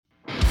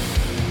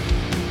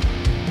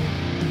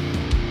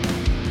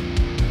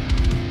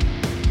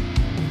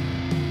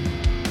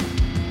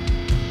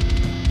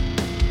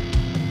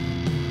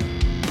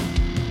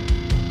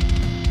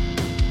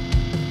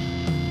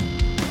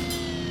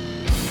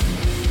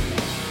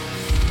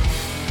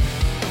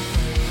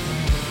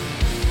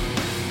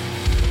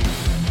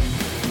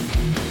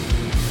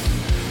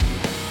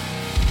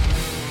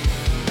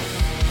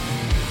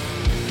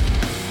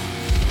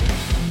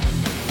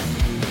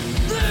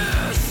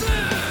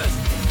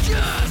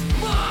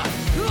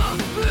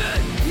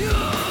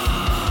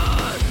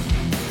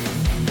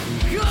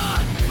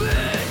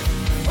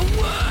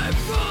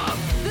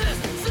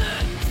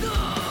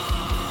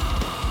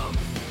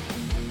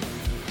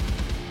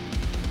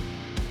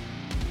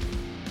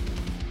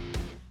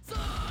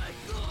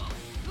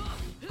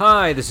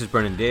Hi, this is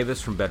Brennan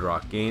Davis from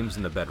Bedrock Games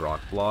and the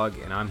Bedrock blog,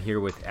 and I'm here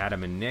with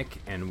Adam and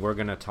Nick, and we're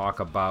going to talk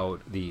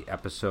about the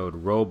episode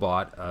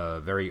Robot, a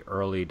very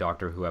early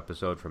Doctor Who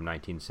episode from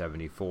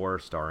 1974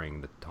 starring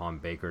the Tom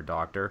Baker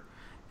Doctor.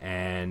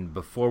 And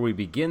before we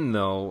begin,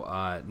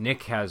 though,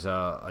 Nick has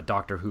a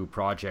Doctor Who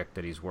project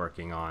that he's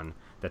working on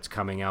that's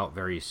coming out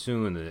very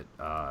soon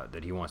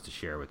that he wants to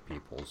share with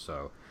people.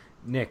 So,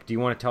 Nick, do you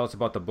want to tell us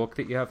about the book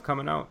that you have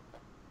coming out?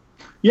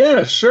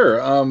 Yeah, sure.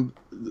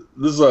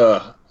 This is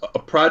a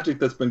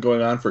project that's been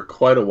going on for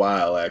quite a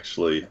while,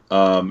 actually,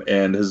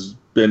 and has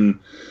been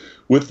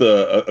with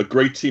a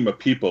great team of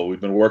people.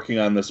 We've been working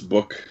on this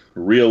book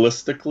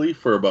realistically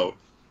for about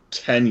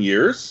 10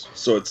 years,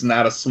 so it's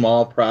not a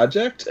small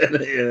project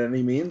in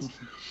any means.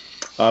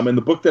 And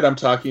the book that I'm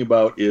talking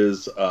about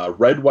is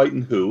Red, White,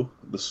 and Who,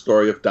 the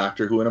story of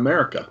Doctor Who in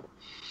America.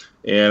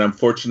 And I'm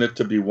fortunate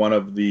to be one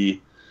of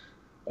the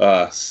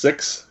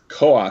 6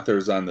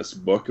 co-authors on this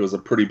book. It was a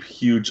pretty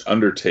huge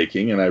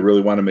undertaking, and I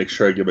really want to make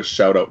sure I give a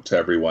shout out to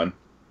everyone.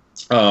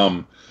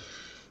 The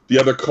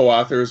other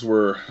co-authors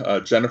were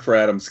Jennifer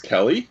Adams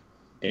Kelly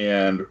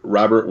and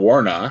Robert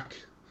Warnock,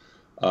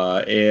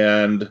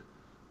 and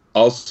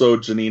also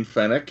Janine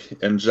Fennick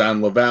and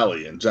John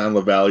LaValle. And John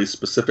LaValle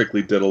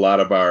specifically did a lot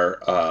of our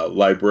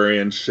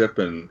librarianship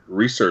and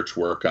research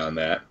work on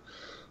that.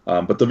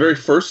 But the very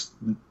first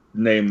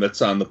name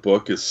that's on the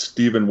book is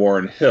Stephen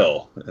Warren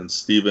Hill, and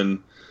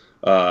Stephen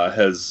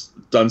has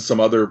done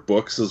some other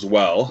books as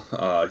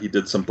well. He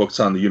did some books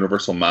on the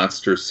Universal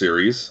Monsters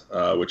series,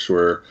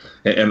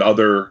 and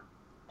other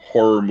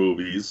horror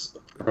movies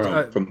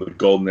from the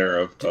golden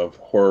era of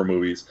horror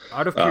movies,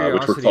 Out of curiosity,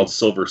 which were called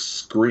Silver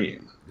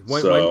Screen.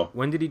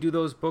 When did he do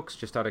those books,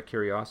 just out of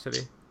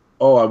curiosity?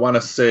 Oh, I want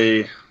to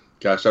say,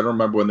 gosh, I don't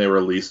remember when they were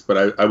released,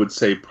 but I would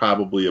say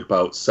probably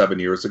about 7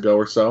 years ago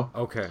or so.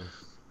 Okay.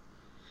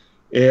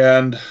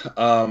 And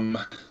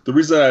the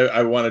reason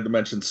I wanted to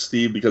mention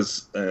Steve,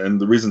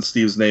 and the reason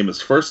Steve's name is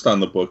first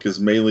on the book, is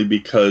mainly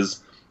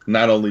because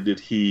not only did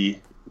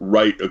he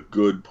write a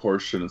good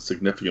portion and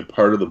significant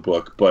part of the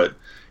book, but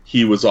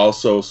he was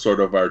also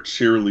sort of our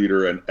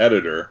cheerleader and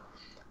editor,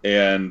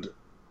 and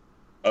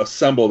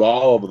assembled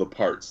all of the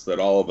parts that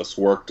all of us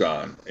worked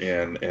on,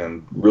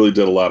 and really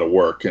did a lot of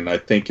work. And I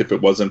think if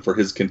it wasn't for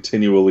his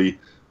continually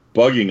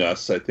bugging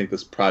us, I think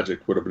this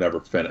project would have never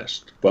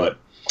finished. But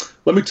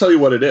let me tell you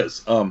what it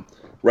is.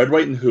 Red,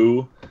 White, and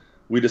Who,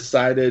 we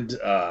decided,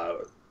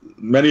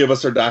 many of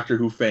us are Doctor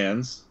Who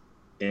fans,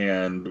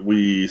 and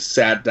we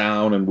sat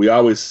down and we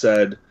always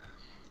said,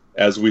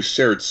 as we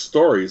shared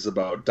stories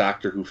about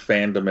Doctor Who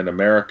fandom in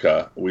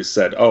America, we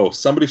said, oh,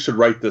 somebody should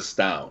write this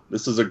down.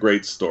 This is a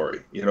great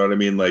story. You know what I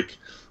mean? Like,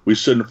 we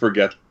shouldn't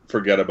forget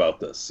about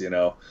this, you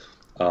know?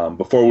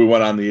 Before we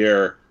went on the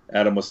air,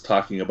 Adam was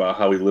talking about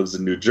how he lives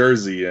in New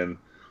Jersey, and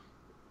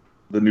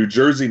the New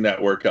Jersey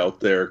network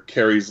out there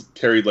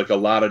carried like a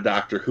lot of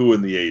Doctor Who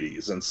in the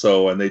 80s.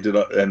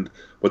 And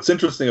what's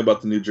interesting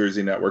about the New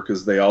Jersey network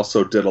is they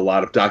also did a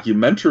lot of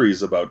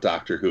documentaries about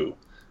Doctor Who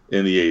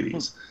in the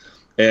 80s.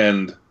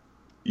 And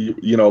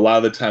you know, a lot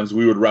of the times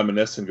we would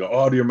reminisce and go,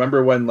 oh, do you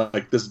remember when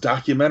like this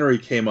documentary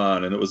came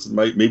on, and it was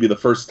maybe the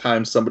first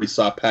time somebody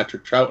saw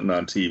Patrick Troughton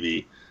on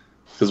TV,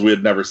 because we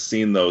had never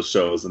seen those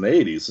shows in the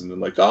 80s. And they're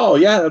like, oh,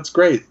 yeah, that's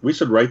great. We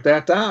should write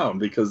that down,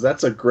 because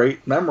that's a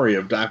great memory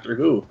of Doctor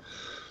Who.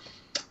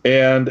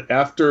 And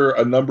after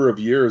a number of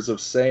years of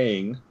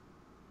saying,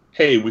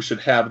 hey, we should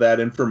have that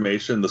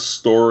information, the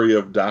story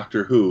of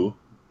Doctor Who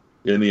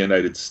in the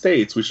United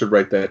States, we should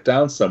write that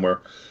down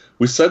somewhere,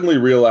 we suddenly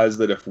realized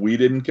that if we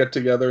didn't get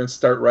together and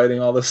start writing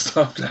all this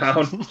stuff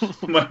down,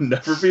 it might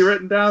never be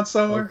written down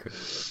somewhere. Okay.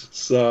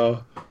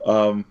 So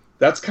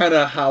that's kind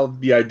of how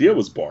the idea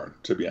was born,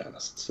 to be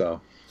honest.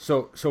 So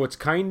it's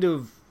kind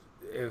of,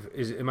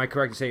 am I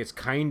correct in saying it's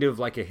kind of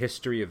like a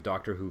history of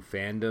Doctor Who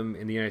fandom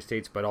in the United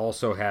States, but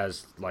also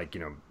has, like,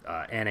 you know,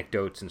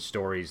 anecdotes and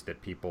stories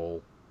that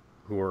people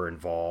who are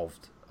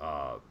involved,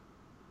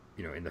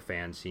 you know, in the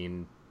fan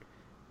scene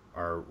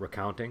are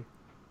recounting?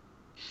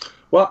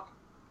 Well,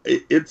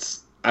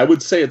 I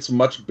would say it's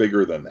much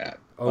bigger than that.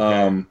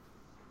 Okay.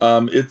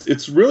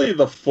 It's really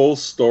the full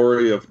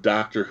story of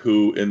Doctor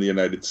Who in the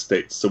United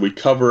States. So we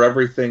cover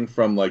everything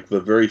from like the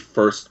very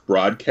first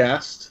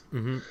broadcast,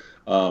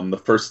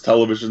 the first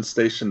television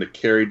station to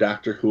carry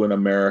Doctor Who in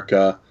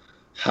America,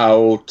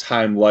 how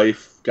Time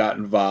Life got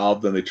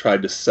involved and they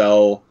tried to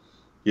sell,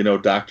 you know,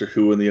 Doctor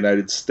Who in the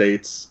United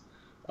States.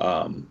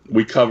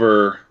 We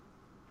cover,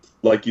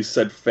 like you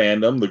said,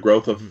 fandom, the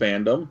growth of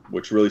fandom,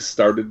 which really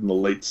started in the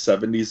late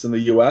 70s in the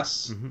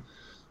U.S.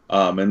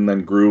 And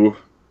then grew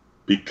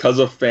because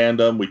of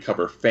fandom. We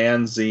cover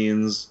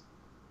fanzines,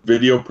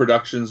 video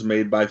productions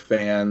made by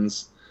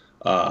fans,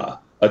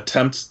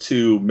 attempts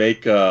to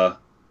make a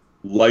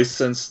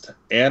licensed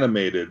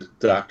animated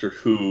Doctor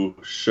Who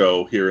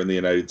show here in the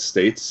United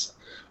States.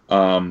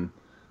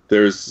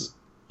 There's,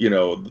 you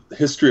know,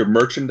 history of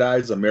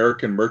merchandise,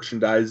 American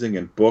merchandising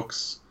and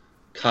books,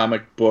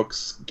 comic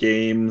books,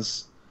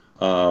 games.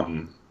 We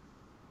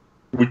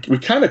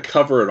kind of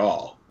cover it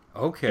all.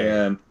 Okay.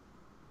 And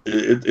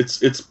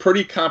it's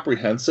pretty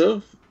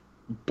comprehensive,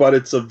 but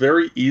it's a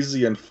very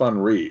easy and fun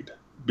read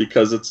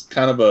because it's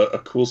kind of a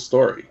cool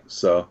story.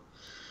 So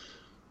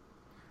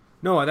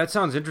No, that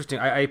sounds interesting.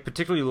 I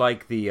particularly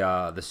like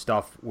the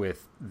stuff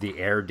with the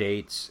air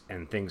dates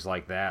and things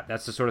like that.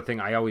 That's the sort of thing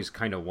I always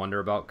kind of wonder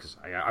about because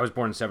I was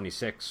born in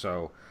 '76,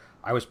 so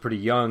I was pretty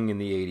young in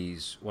the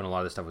 '80s when a lot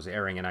of this stuff was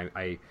airing, and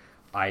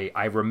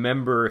I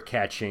remember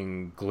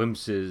catching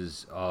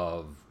glimpses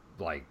of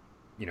like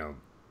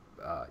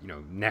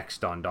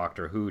next on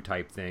Doctor Who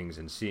type things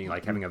and seeing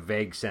like having a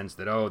vague sense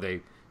that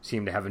they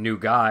seem to have a new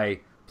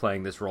guy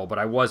playing this role, but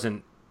I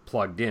wasn't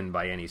plugged in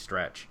by any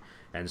stretch.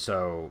 And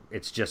so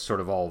it's just sort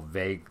of all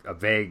a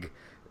vague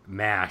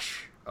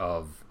mash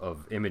of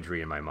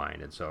imagery in my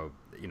mind. And so,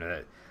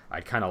 that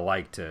I'd kind of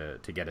like to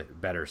get a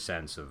better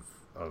sense of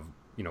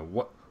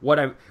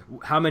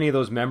how many of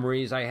those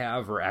memories I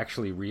have are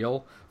actually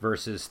real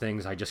versus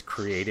things I just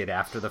created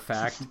after the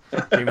fact.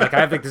 I mean, like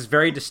I have like this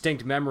very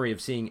distinct memory of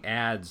seeing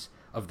ads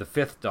of the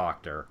Fifth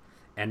Doctor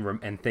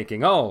and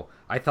thinking, oh,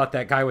 I thought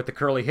that guy with the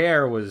curly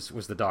hair was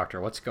the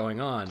Doctor. What's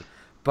going on?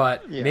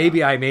 But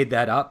maybe I made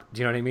that up. Do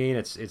you know what I mean?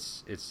 It's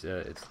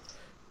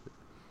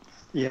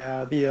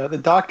Yeah, the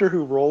Doctor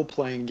Who role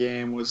playing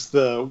game was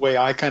the way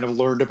I kind of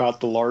learned about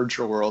the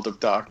larger world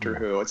of Doctor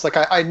Who. It's like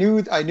I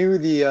knew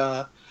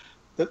the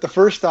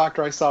first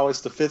Doctor I saw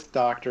was the Fifth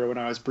Doctor when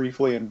I was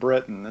briefly in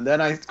Britain, and then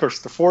of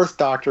course the Fourth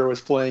Doctor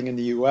was playing in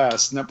the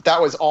U.S. and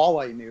that was all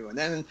I knew. And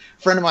then a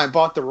friend of mine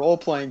bought the role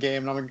playing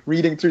game, and I'm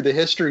reading through the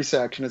history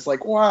section. It's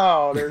like,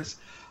 wow, there's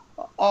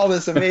all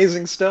this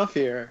amazing stuff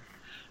here.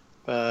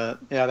 But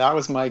yeah, that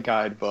was my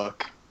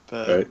guidebook.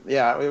 But right.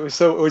 Yeah, it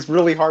was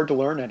really hard to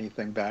learn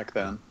anything back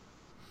then.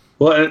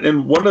 Well,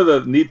 and one of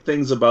the neat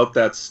things about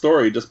that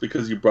story, just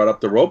because you brought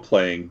up the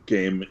role-playing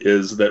game,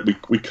 is that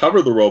we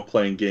cover the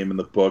role-playing game in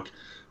the book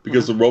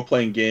because the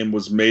role-playing game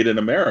was made in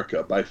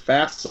America by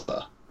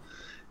FASA.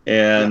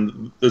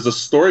 And there's a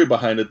story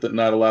behind it that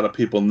not a lot of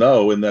people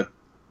know, in that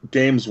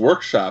Games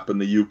Workshop in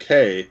the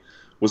UK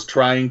was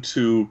trying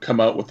to come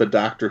out with a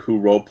Doctor Who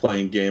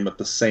role-playing game at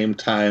the same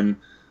time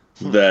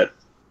that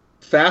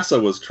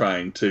FASA was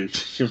trying to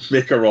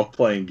make a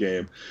role-playing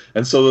game.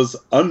 And so it was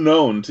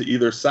unknown to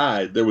either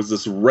side. There was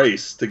this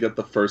race to get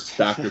the first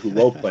Doctor Who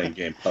role-playing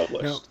game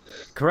published. Now,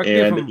 correct me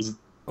if I'm...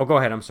 Oh, go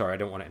ahead. I'm sorry. I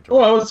don't want to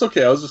interrupt. Oh, it's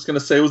okay. I was just going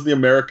to say it was the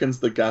Americans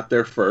that got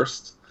there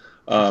first,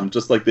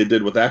 just like they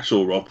did with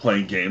actual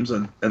role-playing games.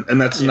 And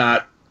that's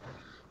not,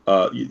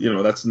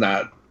 that's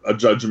not a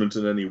judgment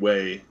in any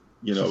way,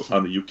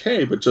 on the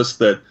UK, but just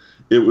that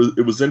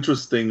it was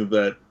interesting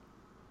that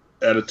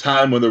at a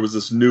time when there was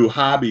this new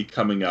hobby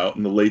coming out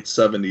in the late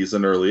 70s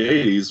and early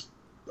 80s,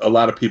 a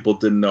lot of people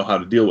didn't know how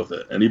to deal with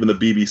it. And even the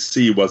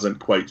BBC wasn't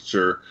quite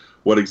sure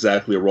what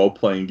exactly a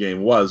role-playing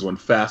game was when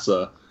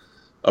FASA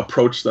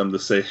approached them to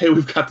say, hey,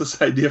 we've got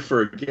this idea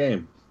for a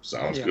game.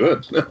 Sounds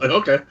good. Like,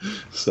 okay.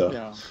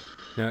 So.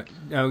 Yeah.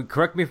 Now,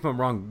 correct me if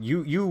I'm wrong.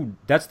 You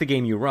that's the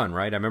game you run,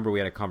 right? I remember we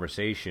had a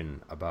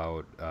conversation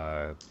about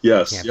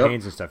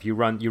campaigns and stuff. You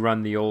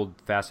run the old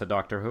FASA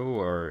Doctor Who,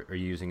 or are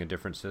you using a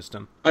different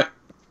system?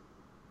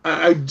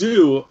 I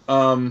do.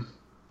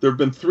 There have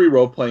been 3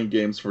 role-playing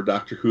games for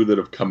Doctor Who that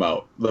have come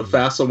out. The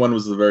FASA one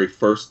was the very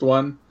first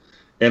one,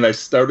 and I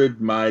started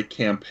my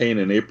campaign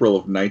in April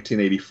of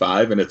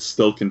 1985, and it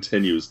still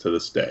continues to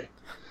this day.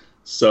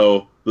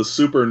 So the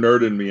super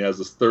nerd in me has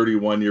this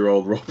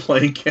 31-year-old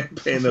role-playing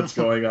campaign that's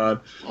going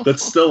on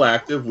that's still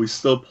active. We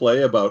still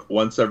play about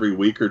once every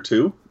week or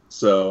two.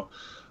 So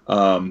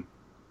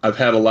I've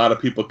had a lot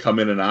of people come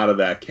in and out of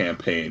that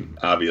campaign,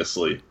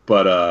 obviously.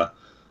 But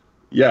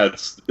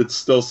it's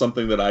still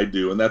something that I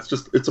do, and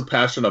it's a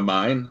passion of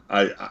mine.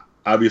 I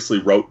obviously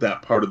wrote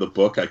that part of the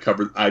book. I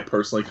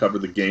personally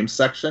covered the game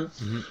section,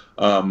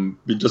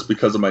 just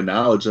because of my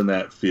knowledge in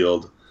that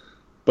field.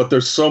 But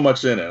there's so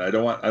much in it. I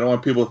don't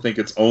want people to think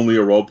it's only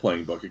a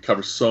role-playing book. It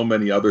covers so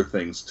many other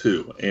things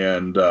too.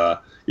 And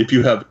if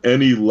you have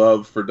any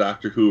love for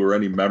Doctor Who or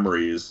any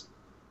memories,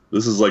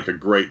 this is like a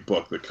great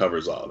book that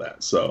covers all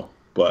that. So,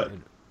 but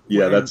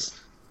yeah, that's.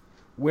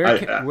 Where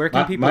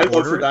can people my order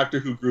love for it? Doctor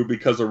Who grew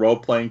because of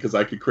role-playing, because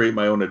I could create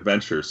my own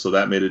adventures, so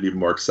that made it even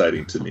more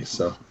exciting to me.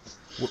 So,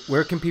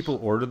 where can people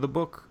order the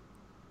book?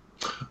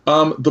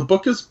 The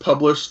book is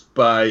published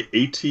by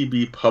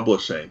ATB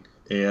Publishing,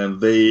 and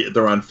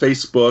they're on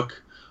Facebook.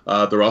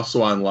 They're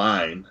also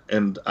online,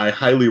 and I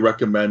highly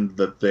recommend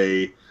that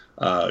they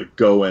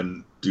go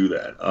and do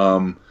that.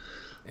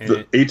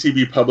 The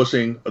ATB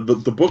Publishing,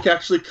 the book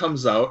actually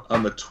comes out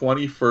on the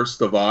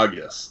 21st of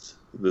August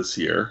this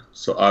year,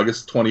 so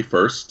August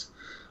 21st,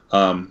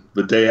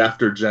 the day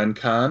after Gen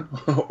Con,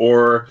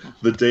 or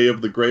the day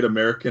of the Great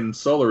American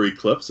Solar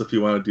Eclipse, if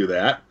you want to do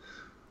that.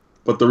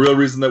 But the real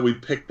reason that we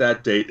picked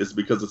that date is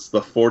because it's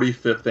the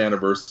 45th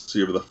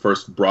anniversary of the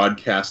first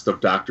broadcast of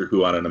Doctor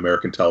Who on an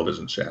American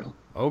television channel.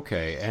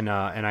 Okay, and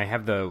I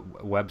have the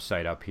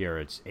website up here.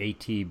 It's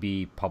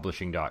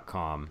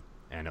atbpublishing.com,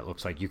 and it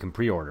looks like you can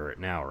pre-order it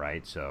now,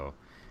 right? So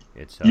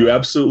It's you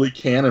absolutely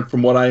can, and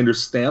from what I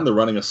understand, they're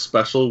running a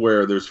special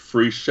where there's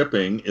free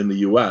shipping in the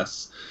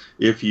U.S.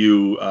 if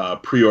you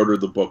pre-order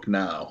the book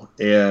now.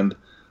 And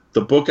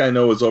the book I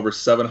know is over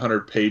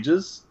 700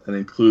 pages and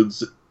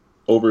includes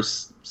over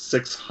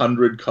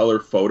 600 color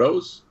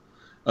photos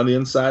on the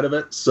inside of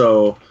it.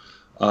 So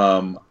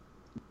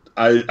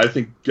I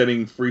think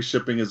getting free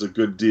shipping is a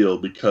good deal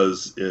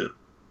because it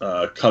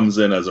comes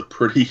in as a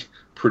pretty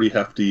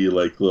hefty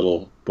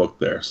little book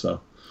there.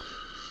 So.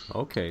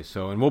 Okay,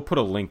 and we'll put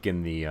a link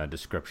in the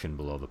description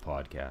below the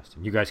podcast,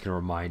 and you guys can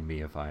remind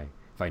me if I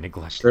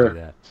neglect to do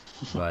that.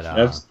 But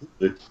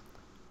absolutely.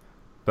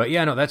 But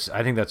yeah, no, I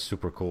think that's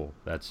super cool.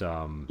 That's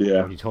when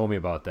you told me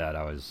about that,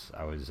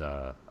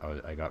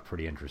 I got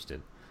pretty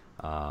interested.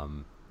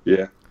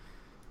 Yeah.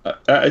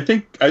 I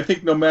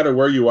think no matter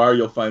where you are,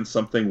 you'll find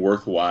something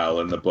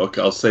worthwhile in the book.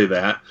 I'll say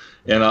that.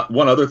 And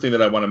one other thing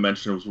that I want to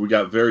mention was we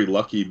got very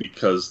lucky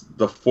because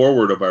the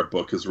foreword of our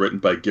book is written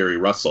by Gary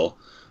Russell,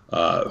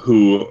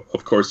 who,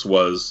 of course,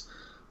 was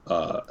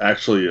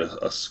actually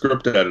a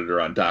script editor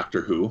on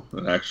Doctor Who,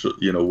 and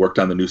actually, worked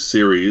on the new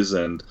series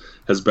and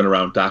has been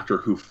around Doctor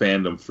Who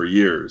fandom for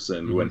years.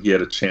 And when he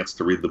had a chance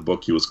to read the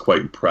book, he was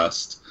quite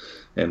impressed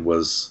and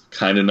was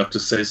kind enough to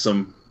say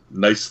some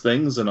nice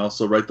things and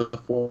also write the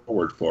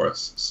foreword for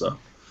us. So.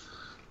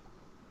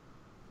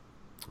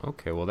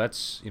 Okay, well, that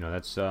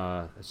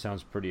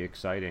sounds pretty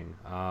exciting.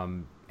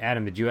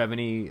 Adam, did you have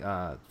any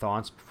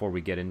thoughts before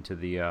we get into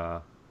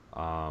the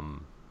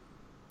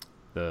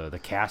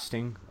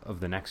casting of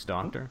the next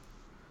Doctor?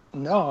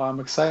 No, I'm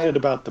excited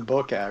about the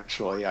book,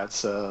 actually.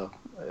 It's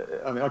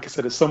like I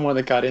said, as someone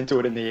that got into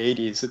it in the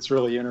 80s, it's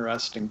really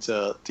interesting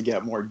to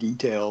get more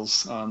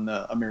details on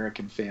the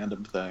American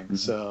fandom thing. Mm-hmm.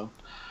 So,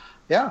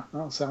 yeah,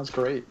 sounds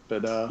great.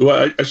 But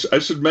well, I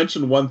should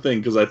mention one thing,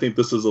 because I think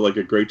this is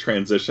a great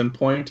transition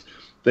point.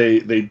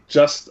 They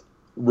just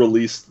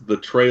released the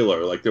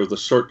trailer. There was a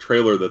short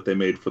trailer that they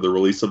made for the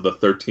release of the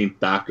 13th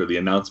Doctor, the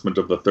announcement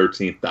of the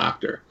 13th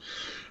Doctor.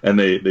 And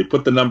they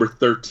put the number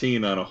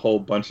 13 on a whole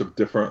bunch of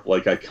different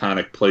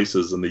iconic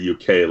places in the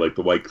UK, like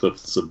the White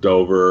Cliffs of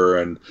Dover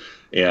and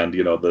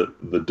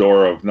the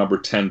door of number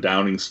 10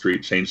 Downing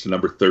Street changed to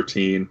number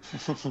 13.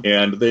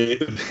 And they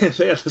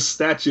had the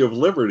Statue of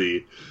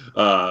Liberty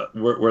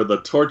where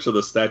the torch of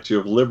the Statue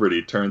of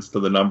Liberty turns to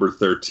the number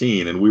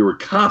 13. And we were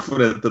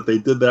confident that they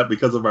did that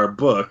because of our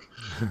book,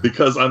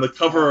 because on the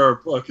cover of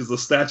our book is the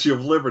Statue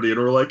of Liberty. And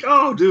we're like,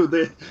 oh, dude,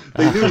 they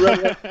knew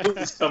right when the book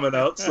was coming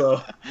out.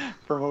 So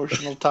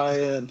promotional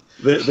tie-in.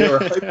 They were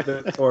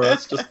hyping it for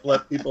us just to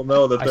let people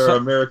know that they're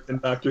American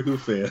Doctor Who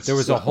fans. There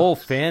was a whole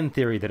fan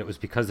theory that it was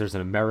because there's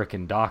an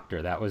American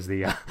Doctor. That was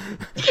the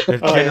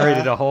that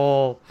generated a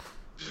whole,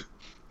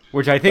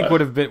 which I think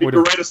would have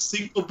write a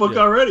sequel book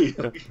already.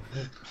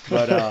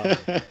 But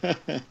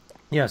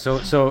yeah,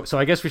 so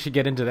I guess we should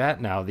get into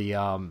that now.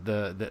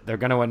 They're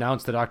going to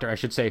announce the Doctor. I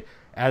should say,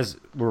 as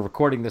we're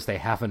recording this, they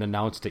haven't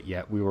announced it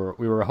yet. We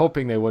were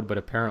hoping they would, but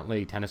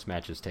apparently tennis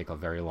matches take a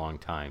very long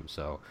time.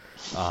 So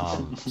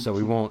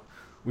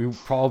we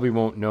probably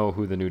won't know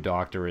who the new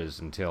Doctor is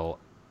until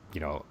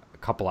a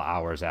couple of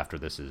hours after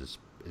this is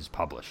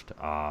published.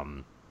 But I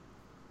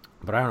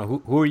don't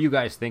know, who are you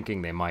guys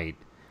thinking they might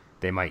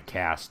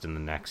cast in the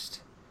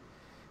next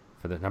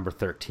for the number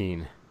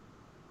 13?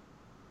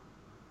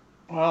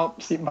 Well,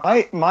 see,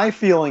 my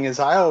feeling is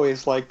I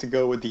always like to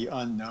go with the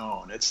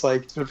unknown. It's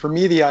for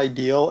me, the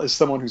ideal is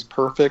someone who's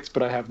perfect,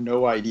 but I have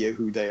no idea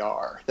who they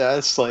are.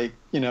 That's I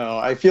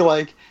feel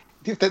like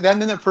then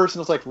that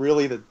person is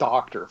really the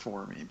Doctor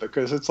for me,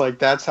 because it's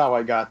that's how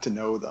I got to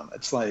know them.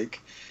 It's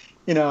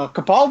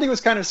Capaldi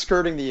was kind of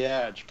skirting the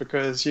edge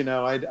because,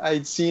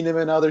 I'd seen him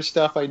in other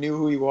stuff. I knew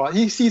who he was.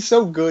 He's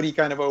so good, he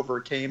kind of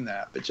overcame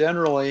that. But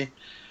generally,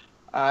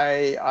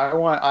 I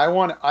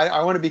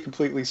want to be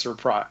completely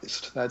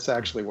surprised. That's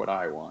actually what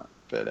I want.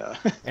 But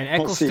and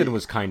Eccleston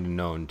was kind of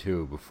known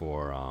too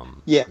before.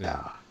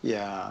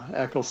 Yeah,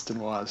 Eccleston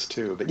was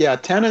too. But yeah,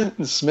 Tennant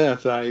and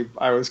Smith, I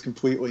was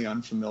completely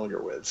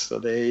unfamiliar with, so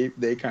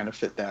they kind of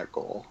fit that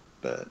goal.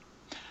 But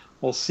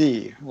we'll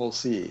see.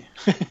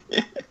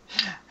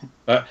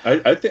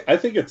 I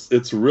think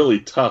it's really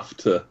tough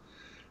to.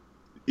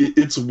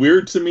 It's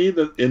weird to me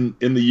that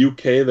in the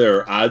UK there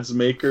are odds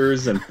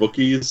makers and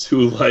bookies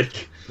who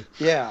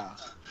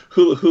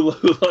who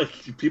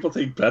people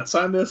take bets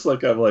on this. I'm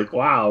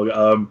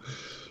wow.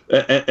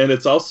 And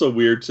it's also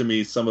weird to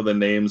me some of the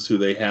names who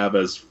they have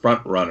as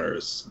front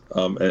runners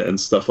and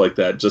stuff like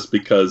that. Just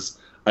because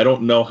I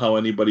don't know how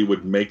anybody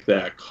would make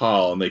that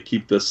call, and they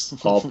keep this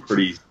all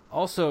pretty.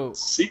 Also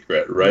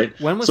secret, right?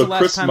 When was the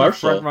last time a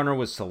front runner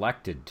was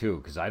selected too?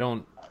 Because I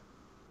don't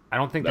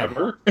think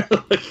ever.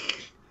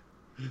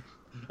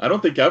 I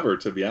don't think ever,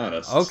 to be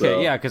honest. Okay, so.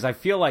 Yeah, because I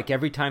feel like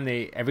every time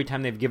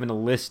they've given a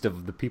list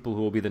of the people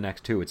who will be the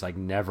next two, it's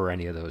never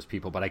any of those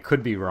people. But I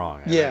could be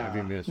wrong. Yeah,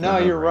 no,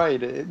 you're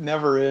right. It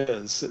never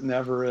is.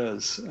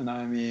 And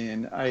I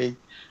mean,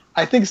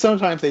 I think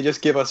sometimes they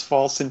just give us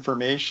false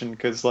information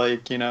because,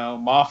 like,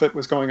 Moffat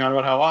was going on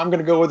about how I'm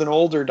going to go with an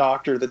older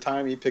doctor the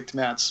time he picked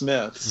Matt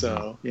Smith.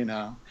 So,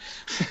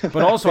 But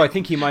also, I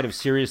think he might have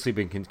seriously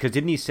been, because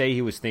didn't he say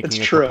he was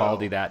thinking of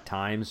Capaldi that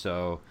time?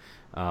 So,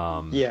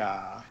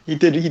 yeah, he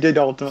did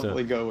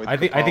ultimately go with. I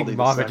think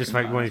Moffat just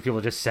might one of these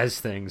people just says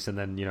things and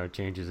then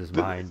changes his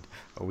mind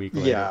a week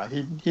later. Yeah,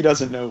 he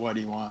doesn't know what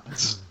he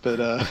wants, but.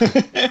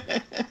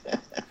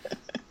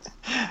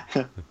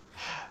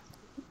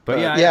 But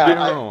yeah,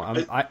 I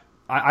don't know.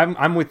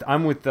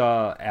 I'm with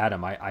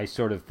Adam. I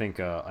sort of think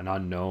an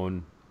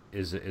unknown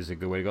is a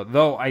good way to go.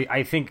 Though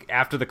I think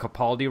after the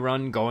Capaldi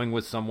run, going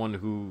with someone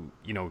who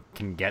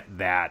can get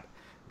that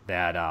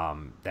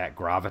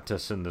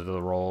gravitas into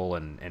the role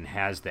and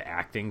has the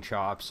acting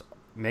chops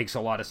makes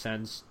a lot of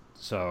sense.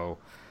 So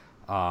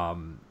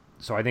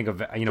I think a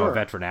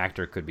veteran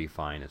actor could be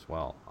fine as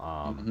well.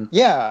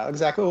 Yeah,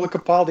 exactly. Well,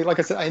 Capaldi, like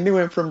I said, I knew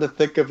him from the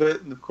thick of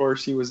it, and of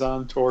course he was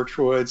on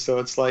Torchwood. So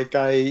it's like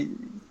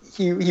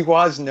he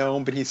was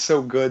known, but he's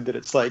so good that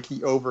it's like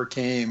he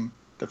overcame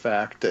the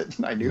fact that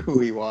I knew who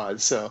he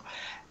was. So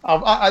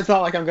it's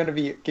not like I'm going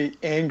to get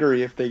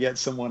angry if they get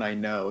someone I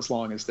know, as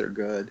long as they're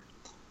good.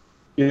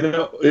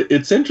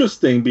 It's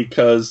interesting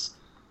because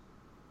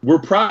we're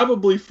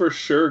probably for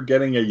sure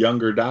getting a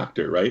younger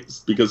Doctor, right?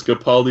 Because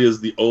Capaldi is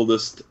the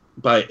oldest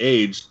by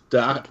age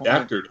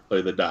actor to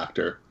play the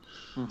Doctor.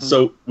 Mm-hmm.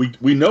 So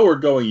we know we're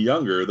going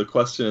younger. The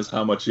question is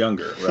how much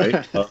younger,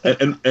 right?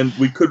 and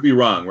we could be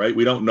wrong, right?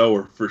 We don't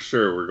know for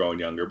sure we're going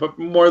younger, but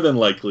more than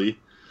likely.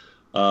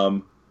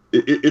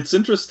 It's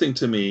interesting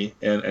to me,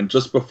 and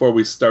just before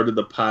we started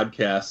the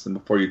podcast and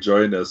before you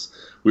joined us,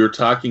 we were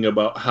talking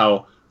about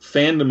how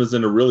fandom is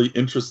in a really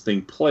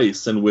interesting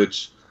place in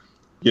which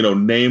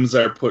names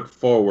are put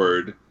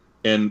forward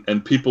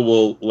and people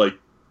will like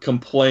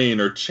complain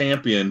or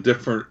champion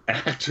different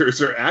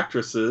actors or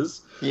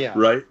actresses,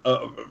 right,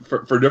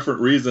 for different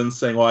reasons,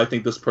 saying, well, I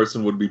think this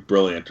person would be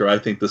brilliant, or I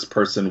think this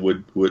person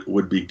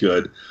would be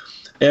good.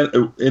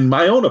 And in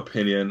my own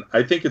opinion,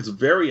 I think it's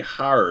very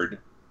hard,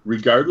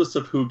 regardless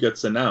of who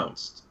gets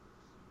announced,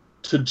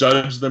 to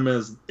judge them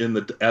as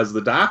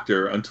the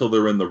Doctor until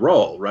they're in the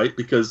role, right?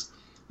 Because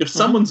if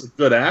someone's a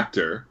good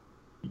actor,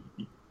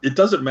 it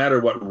doesn't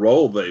matter what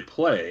role they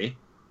play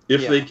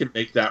if they can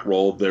make that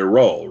role their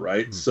role,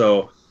 right? Mm-hmm.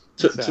 So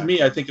to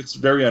me, I think it's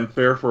very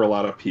unfair for a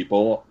lot of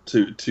people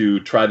to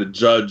try to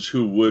judge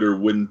who would or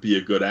wouldn't be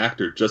a good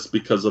actor just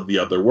because of the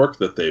other work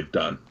that they've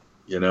done.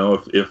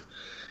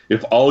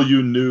 If all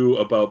you knew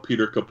about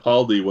Peter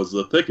Capaldi was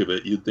the thick of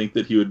it, you'd think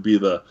that he would be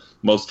the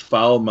most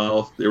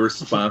foul-mouthed,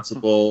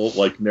 irresponsible,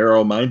 like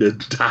narrow-minded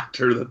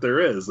Doctor that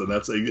there is, and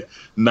that's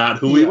not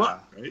who we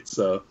want, right?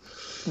 So.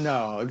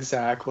 No,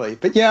 exactly.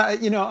 But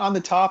on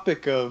the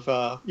topic of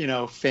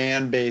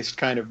fan-based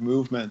kind of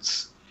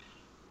movements,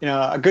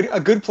 a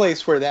good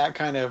place where that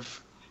kind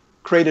of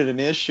created an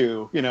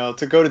issue,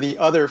 to go to the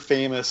other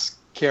famous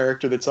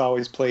character that's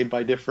always played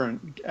by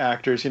different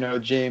actors,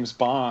 James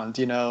Bond,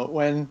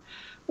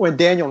 when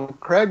Daniel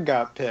Craig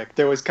got picked,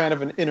 there was kind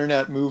of an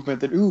internet movement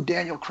that,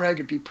 Daniel Craig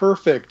would be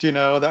perfect,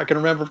 that I can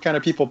remember kind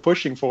of people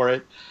pushing for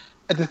it.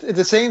 At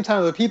the same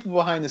time, the people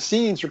behind the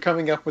scenes were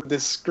coming up with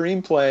this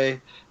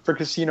screenplay for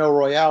Casino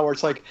Royale where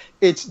it's like,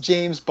 it's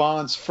James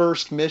Bond's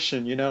first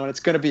mission, and it's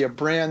going to be a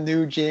brand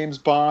new James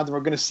Bond, and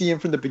we're going to see him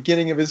from the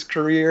beginning of his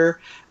career.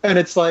 And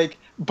it's like,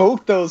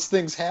 both those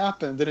things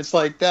happened, and it's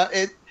like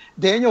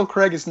Daniel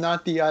Craig is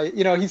not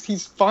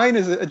he's fine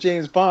as a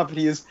James Bond, but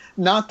he is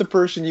not the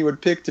person you would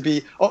pick to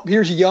be,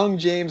 here's young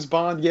James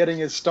Bond getting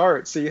his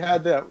start. So you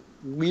had that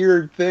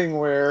weird thing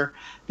where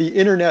the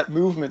internet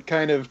movement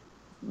kind of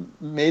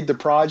made the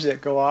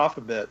project go off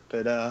a bit.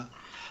 But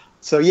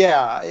so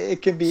yeah,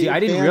 it can be. See, I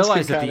didn't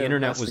realize that the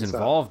internet was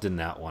involved in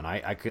that one.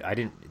 I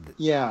didn't.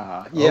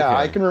 Yeah. Okay.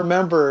 I can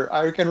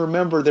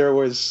remember there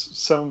was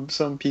some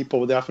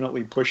people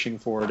definitely pushing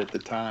for it at the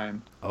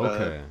time.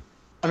 Okay.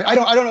 I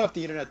don't know if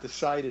the internet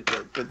decided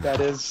it, but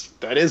that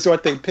is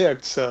what they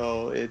picked.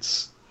 So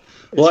it's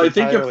I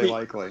think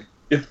likely.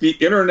 If the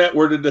internet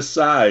were to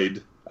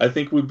decide, I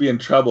think we'd be in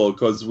trouble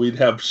because we'd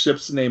have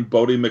ships named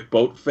Bodie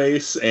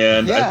McBoatface,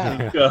 and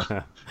I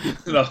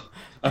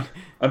think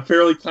I'm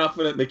fairly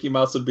confident Mickey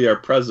Mouse would be our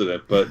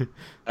president, but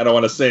I don't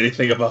want to say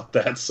anything about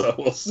that, so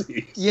we'll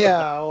see.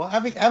 Yeah, well,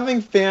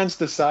 having fans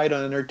decide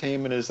on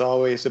entertainment is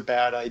always a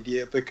bad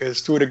idea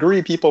because, to a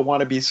degree, people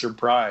want to be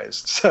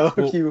surprised. So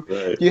if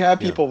you have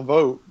people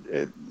vote,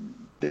 it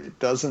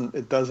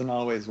doesn't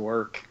always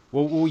work.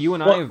 Well, you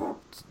and I have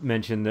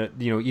mentioned that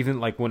even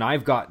like when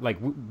I've got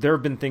there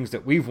have been things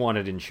that we've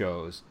wanted in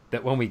shows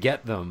that when we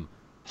get them,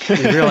 we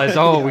realize,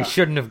 we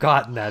shouldn't have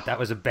gotten that. That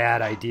was a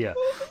bad idea.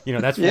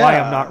 That's why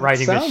I'm not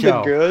writing the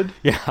show. Good.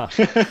 Yeah.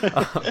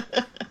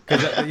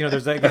 Because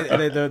there's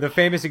the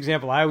famous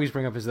example I always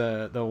bring up is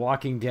the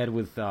Walking Dead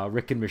with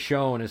Rick and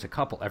Michonne as a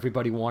couple.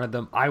 Everybody wanted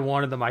them. I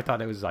wanted them. I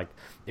thought it was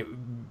it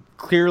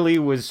clearly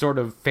was sort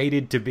of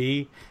fated to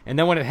be. And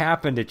then when it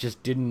happened, it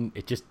just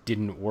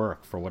didn't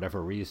work for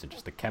whatever reason.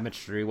 Just the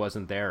chemistry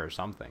wasn't there or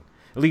something.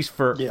 At least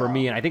for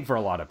me, and I think for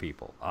a lot of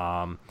people.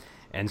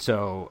 And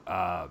so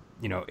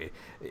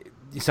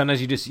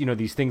sometimes you just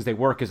these things, they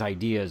work as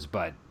ideas,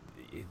 but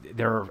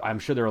I'm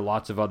sure there are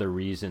lots of other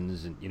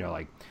reasons, and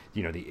like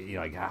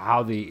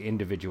how the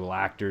individual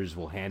actors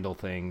will handle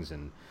things,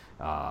 and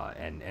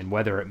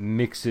whether it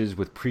mixes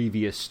with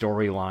previous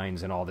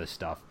storylines and all this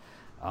stuff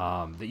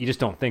that you just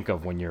don't think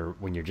of when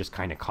you're just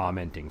kind of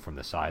commenting from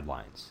the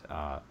sidelines.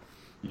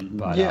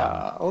 But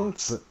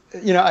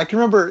I can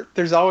remember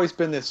there's always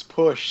been this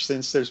push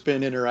since there's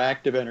been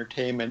interactive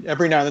entertainment.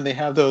 Every now and then they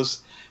have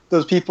those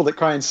people that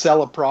try and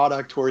sell a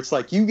product where it's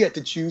like you get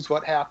to choose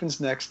what happens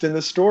next in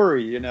the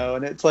story,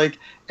 and it's like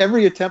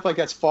every attempt like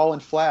that's fallen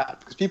flat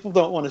because people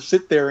don't want to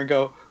sit there and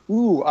go,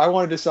 ooh, I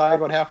want to decide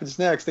what happens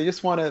next. They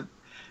just want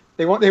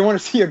to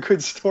see a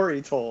good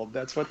story told.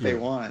 That's what they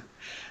want.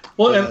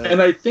 Well,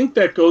 and I think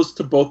that goes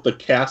to both the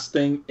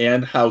casting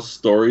and how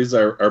stories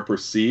are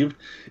perceived,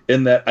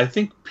 in that I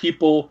think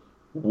people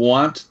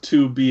want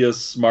to be as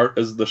smart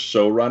as the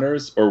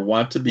showrunners, or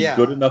want to be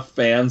good enough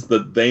fans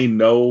that they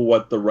know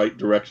what the right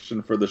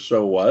direction for the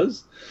show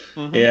was.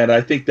 Mm-hmm. And I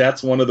think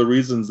that's one of the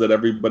reasons that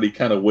everybody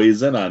kind of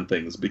weighs in on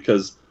things,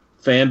 because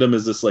fandom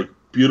is this like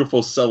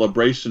beautiful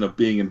celebration of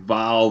being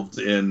involved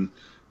in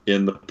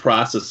the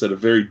process at a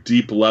very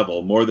deep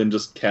level, more than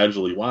just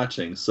casually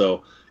watching.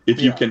 So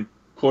if you can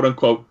quote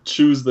unquote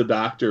choose the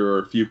Doctor, or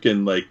if you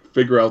can like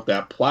figure out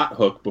that plot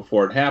hook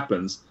before it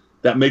happens,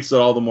 that makes it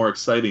all the more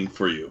exciting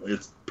for you.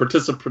 It's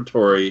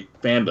participatory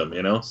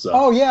fandom, So.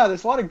 Oh yeah,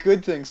 there's a lot of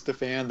good things to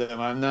fandom.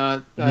 I'm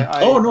not.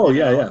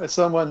 As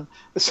someone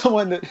that's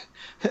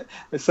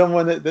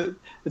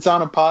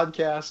on a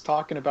podcast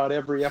talking about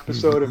every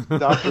episode of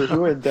Doctor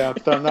Who in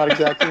depth, I'm not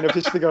exactly in a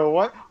position to go,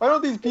 why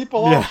don't these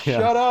people all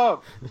shut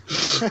up?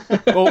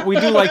 Well, we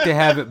do like to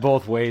have it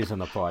both ways on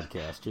the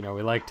podcast.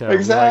 We like to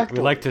we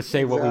like to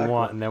say what we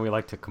want, and then we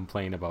like to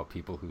complain about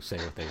people who say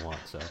what they want.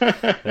 So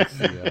that's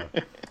the.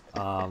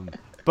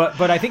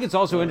 But I think it's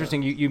also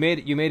interesting. You made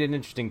an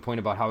interesting point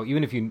about how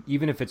even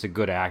if it's a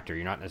good actor,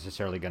 you're not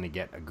necessarily going to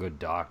get a good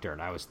Doctor.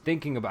 And I was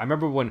thinking about. I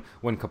remember when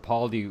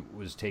Capaldi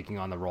was taking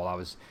on the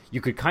role,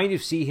 you could kind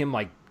of see him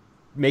like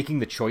making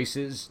the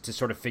choices to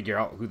sort of figure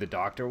out who the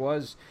Doctor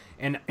was,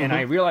 and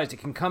I realized it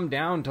can come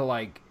down to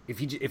like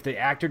if the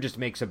actor just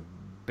makes a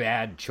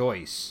bad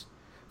choice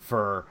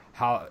for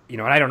how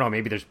and I don't know,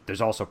 maybe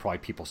there's also probably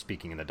people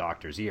speaking in the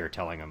Doctor's ear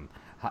telling him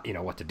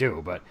what to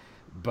do, but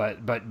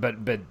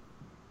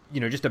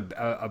just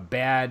a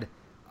bad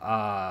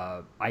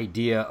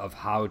idea of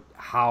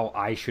how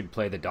I should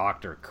play the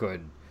Doctor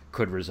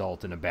could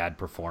result in a bad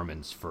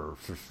performance for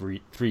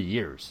 3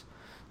 years.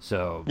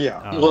 So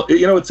well,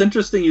 it's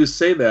interesting you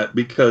say that,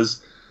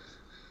 because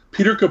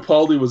Peter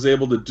Capaldi was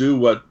able to do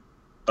what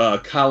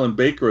Colin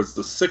Baker as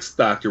the Sixth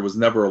Doctor was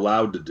never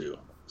allowed to do.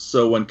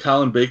 So when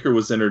Colin Baker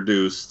was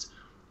introduced,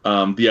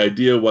 the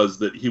idea was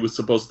that he was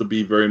supposed to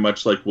be very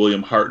much like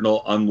William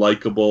Hartnell,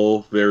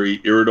 unlikable, very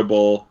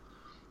irritable.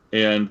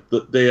 And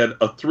they had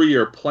a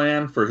 3-year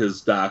plan for his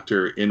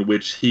Doctor in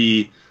which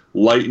he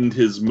lightened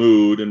his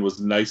mood and was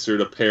nicer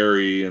to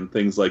Perry and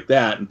things like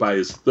that. And by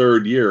his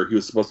 3rd year, he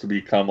was supposed to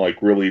become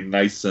like really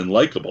nice and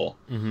likable.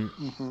 Mm-hmm.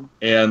 Mm-hmm.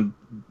 And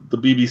the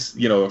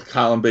BBC,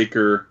 Colin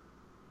Baker,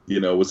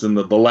 was in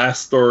the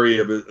last story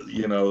of it,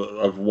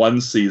 of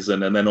 1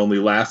 season, and then only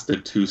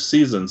lasted 2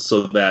 seasons,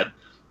 so that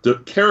the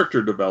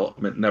character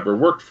development never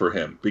worked for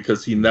him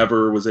because he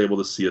never was able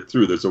to see it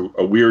through. There's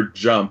a weird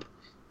jump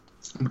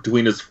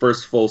between his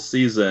first full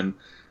season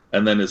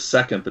and then his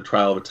second, The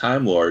Trial of a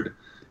Time Lord,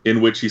 in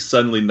which he's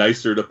suddenly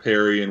nicer to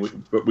Perry,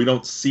 but we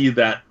don't see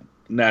that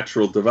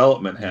natural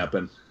development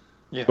happen.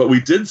 Yeah. But we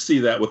did see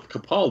that with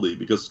Capaldi,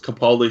 because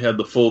Capaldi had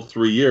the full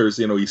 3 years.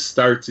 He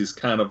starts, he's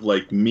kind of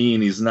like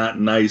mean, he's not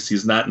nice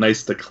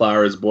to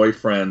Clara's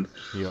boyfriend,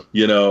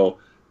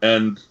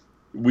 and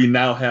we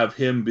now have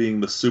him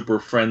being the super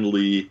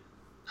friendly,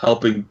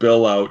 helping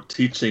Bill out,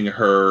 teaching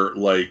her,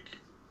 like,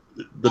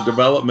 the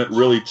development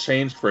really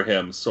changed for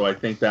him. So I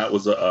think that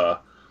was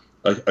a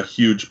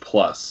huge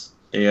plus.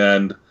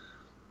 And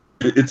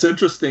it's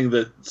interesting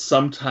that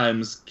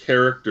sometimes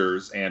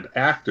characters and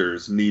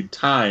actors need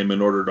time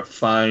in order to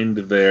find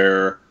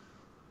their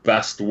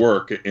best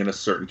work in a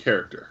certain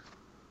character.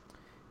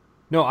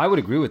 No, I would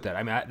agree with that.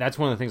 I mean, that's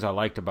one of the things I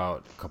liked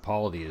about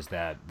Capaldi, is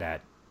that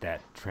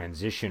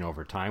transition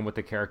over time with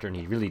the character, and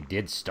he really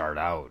did start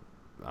out.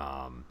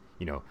 I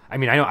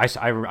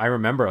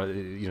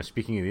remember,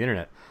 speaking of the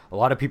internet, a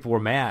lot of people were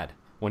mad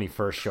when he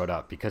first showed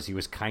up because he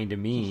was kind of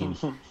mean,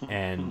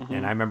 and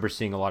I remember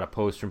seeing a lot of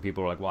posts from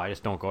people who were like, well, I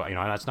just don't go,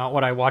 that's not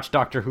what I watch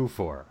Doctor Who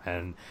for,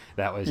 and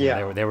that was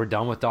they were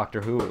done with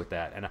Doctor Who with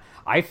that, and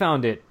I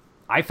found it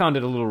a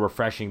little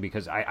refreshing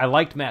because I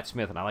liked Matt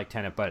Smith and I liked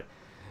Tennant, but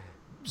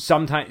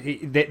sometimes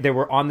they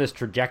were on this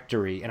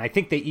trajectory, and I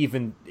think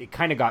it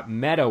kind of got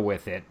meta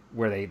with it,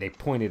 where they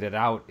pointed it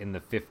out in the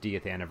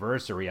 50th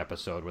anniversary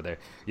episode where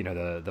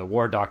the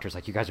War Doctor's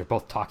like, you guys are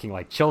both talking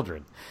like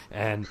children,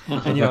 and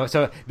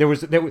so there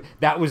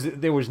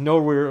was no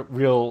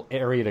real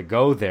area to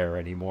go there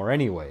anymore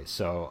anyway.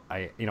 So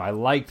I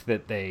liked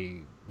that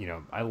they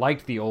I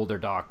liked the older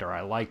Doctor.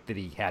 I liked that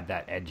he had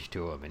that edge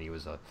to him, and he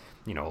was a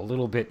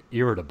little bit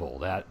irritable.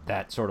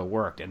 That sort of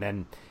worked. And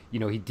then,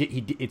 he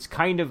did. It's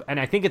kind of, and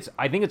I think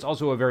it's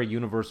also a very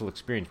universal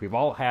experience. We've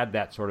all had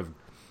that sort of,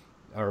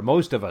 or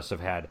most of us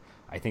have had,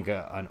 I think,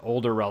 an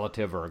older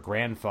relative or a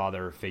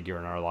grandfather figure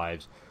in our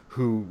lives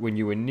who, when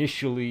you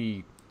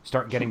initially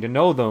start getting to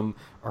know them,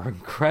 are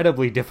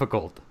incredibly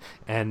difficult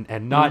and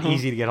not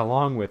easy to get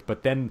along with.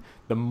 But then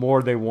the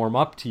more they warm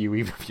up to you,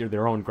 even if you're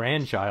their own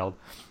grandchild,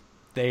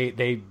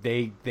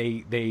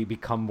 they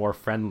become more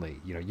friendly.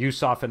 You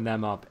soften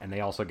them up, and they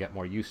also get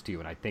more used to you.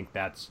 And I think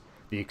that's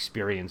the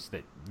experience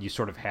that you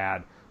sort of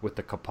had with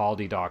the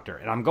Capaldi Doctor.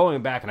 And I'm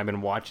going back, and I've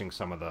been watching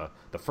some of the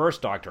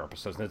first Doctor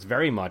episodes, and it's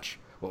very much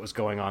what was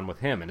going on with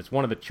him. And it's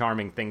one of the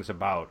charming things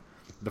about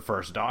the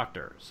first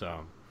Doctor.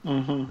 So.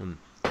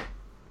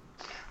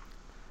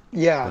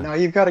 Yeah, no,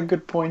 you've got a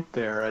good point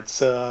there.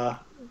 It's a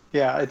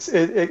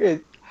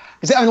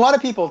lot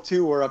of people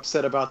too were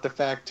upset about the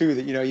fact too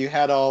that you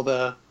had all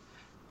the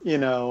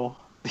the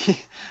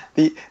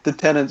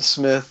Tennant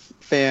Smith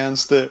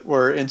fans that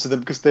were into them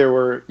because they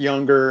were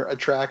younger,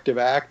 attractive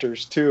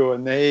actors too,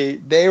 and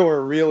they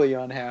were really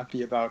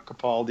unhappy about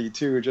Capaldi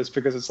too, just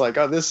because it's like,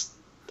 oh, this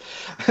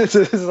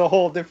is a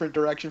whole different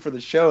direction for the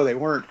show. They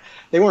weren't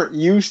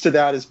used to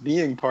that as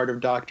being part of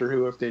Doctor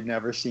Who if they'd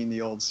never seen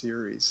the old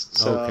series.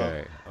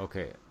 So,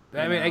 okay.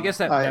 I mean, I guess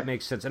that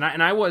makes sense. And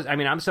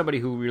I'm somebody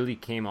who really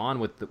came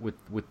on with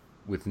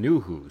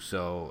New Who,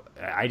 so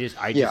I just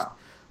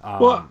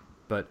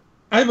but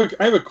I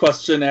have a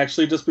question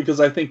actually, just because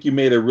I think you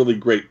made a really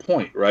great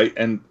point, right?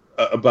 And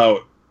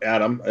about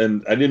Adam,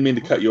 and I didn't mean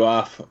to cut you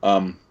off,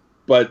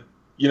 but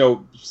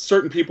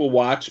certain people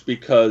watch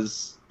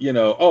because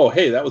oh,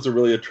 hey, that was a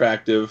really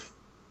attractive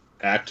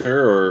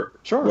actor, or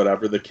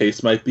whatever the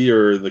case might be,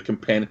 or the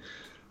companion.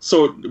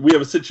 So we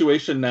have a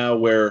situation now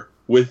where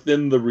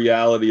within the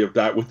reality of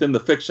within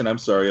the fiction,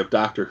 of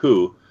Doctor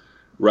Who,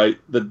 right?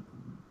 The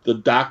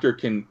Doctor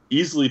can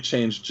easily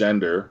change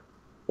gender,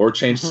 or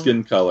change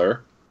skin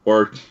color,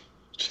 or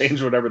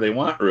change whatever they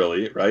want,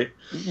 really, right?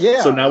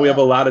 Yeah. So now we have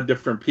a lot of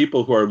different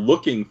people who are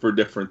looking for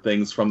different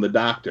things from the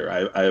Doctor.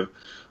 I have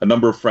a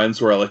number of friends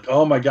who are like,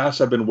 oh my gosh,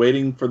 I've been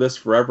waiting for this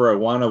forever. I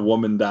want a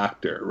woman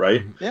Doctor,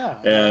 right?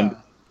 Yeah.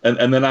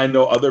 And then I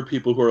know other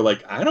people who are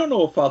like, I don't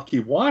know if I'll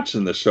keep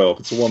watching the show if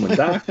it's a woman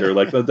Doctor.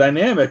 Like, the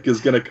dynamic is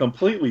going to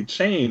completely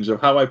change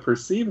of how I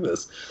perceive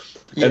this.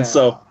 Yeah. And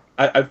so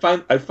I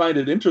find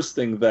it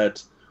interesting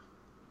that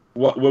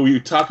when we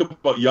talk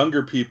about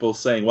younger people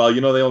saying, well,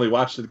 they only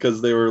watched it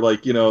because they were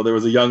like, there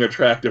was a young,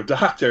 attractive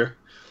Doctor.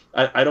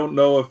 I don't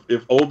know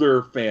if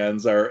older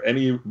fans are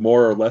any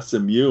more or less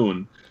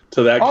immune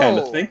to that kind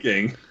of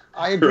thinking.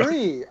 I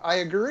agree.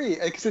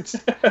 Because it's,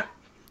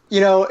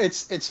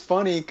 it's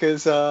funny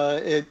because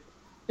to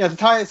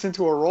tie this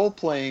into a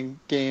role-playing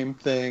game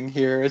thing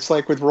here, it's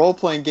like with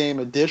role-playing game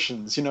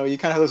editions, you kind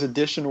of have those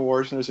edition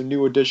wars, and there's a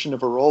new edition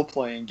of a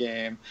role-playing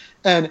game.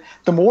 And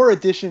the more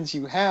editions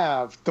you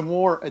have, the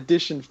more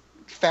edition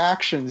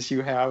factions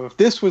you have. If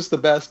this was the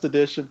best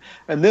edition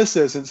and this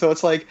isn't. So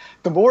it's like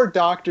the more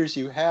Doctors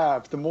you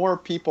have, the more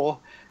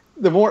people...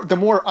 The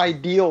more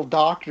ideal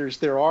Doctors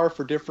there are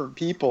for different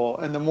people,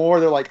 and the more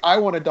they're like, I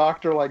want a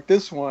Doctor like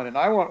this one, and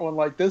I want one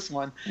like this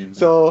one. Mm-hmm.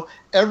 So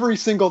every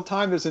single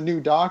time there's a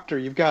new Doctor,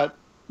 you've got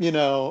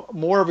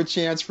more of a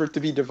chance for it to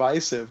be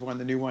divisive when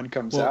the new one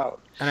comes out.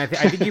 And I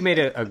think you made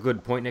a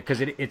good point, Nick, because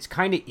it's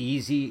kind of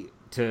easy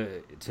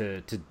to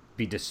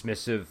be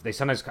dismissive. They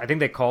sometimes, I think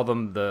they call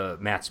them the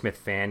Matt Smith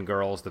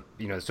fangirls,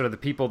 sort of the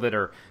people that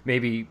are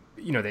maybe,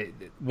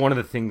 one of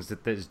the things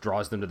that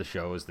draws them to the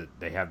show is that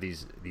they have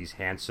these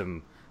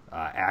handsome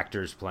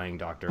actors playing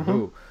Doctor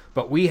Who,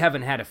 but we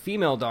haven't had a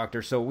female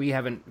Doctor, so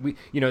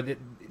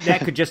that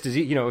could just as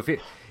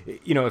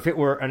if it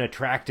were an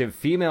attractive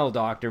female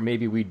Doctor,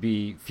 maybe we'd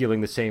be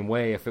feeling the same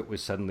way if it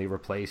was suddenly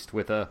replaced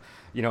with a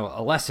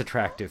less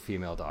attractive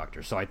female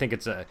Doctor. So I think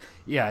it's a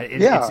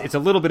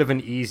little bit of an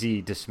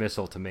easy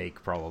dismissal to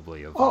make,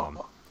 probably.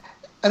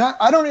 And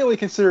I don't really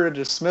consider it a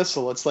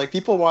dismissal. It's like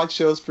people watch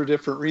shows for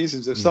different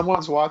reasons. If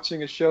someone's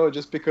watching a show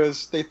just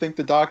because they think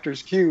the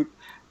Doctor's cute,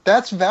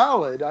 that's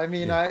valid. I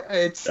mean,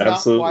 it's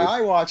Absolutely. Not why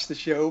I watch the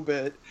show,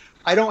 but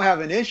I don't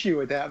have an issue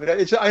with that. But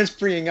I'm just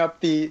bringing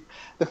up the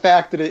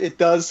fact that it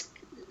does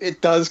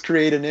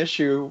create an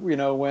issue.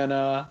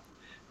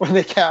 When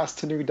they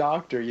cast a new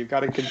Doctor, you've got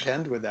to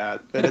contend with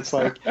that. And it's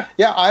like,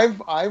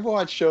 I've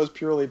watched shows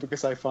purely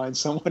because I find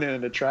someone in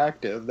it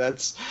attractive.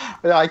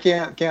 I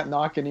can't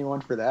knock anyone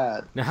for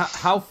that. Now,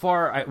 how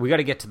far we got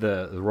to get to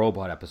the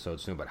robot episode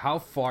soon, but how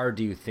far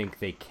do you think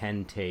they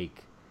can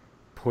take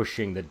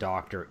pushing the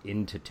Doctor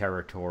into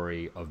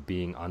territory of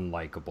being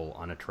unlikable,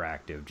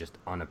 unattractive, because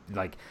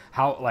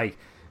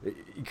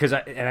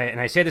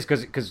I say this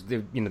because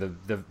the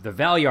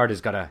Valeyard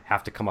is gonna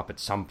have to come up at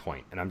some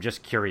point, and I'm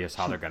just curious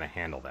how they're gonna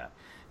handle that,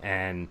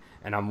 and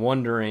I'm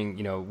wondering,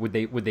 would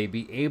they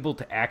be able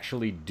to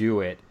actually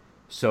do it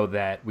so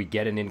that we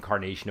get an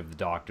incarnation of the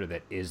Doctor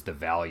that is the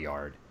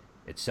Valeyard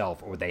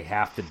itself, or would they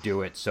have to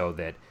do it so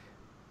that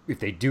if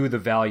they do the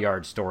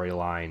Valeyard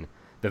storyline,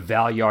 the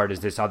Valeyard is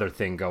this other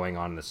thing going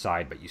on the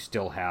side, but you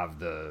still have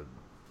the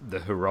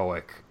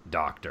heroic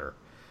Doctor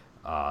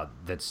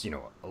that's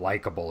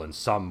likable in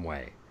some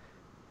way.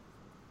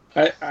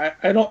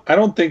 I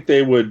don't think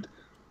they would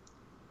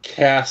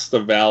cast a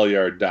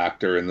Valeyard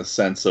Doctor in the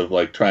sense of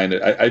like trying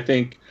to. I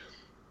think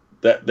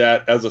that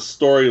as a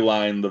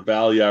storyline, the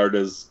Valeyard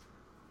is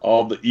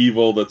all the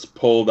evil that's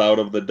pulled out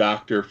of the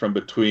Doctor from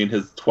between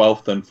his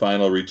 12th and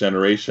final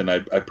regeneration. I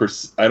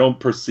don't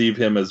perceive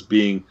him as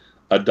being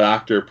a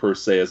Doctor per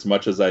se as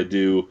much as I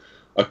do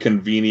a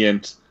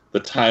convenient, the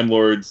Time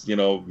Lords,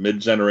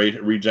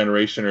 mid-generation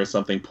regeneration or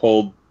something,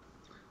 pulled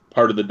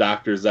part of the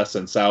Doctor's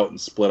essence out and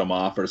split them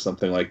off or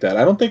something like that.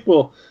 I don't think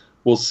we'll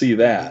see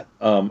that.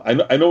 I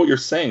know what you're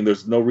saying.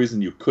 There's no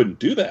reason you couldn't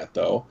do that,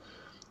 though.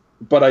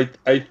 But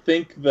I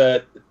think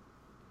that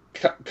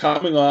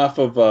coming off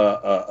of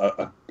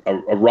a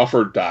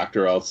rougher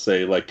Doctor, I'll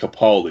say, like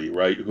Capaldi,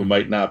 right, who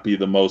might not be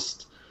the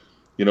most,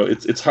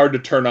 it's hard to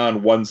turn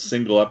on one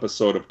single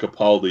episode of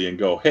Capaldi and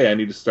go, hey, I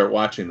need to start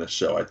watching this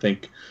show. I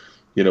think,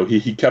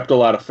 he kept a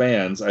lot of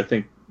fans. I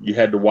think you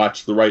had to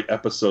watch the right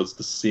episodes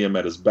to see him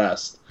at his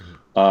best.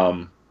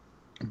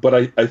 But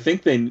I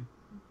think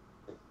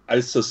I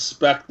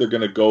suspect they're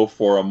going to go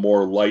for a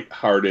more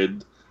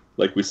lighthearted,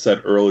 like we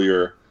said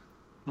earlier,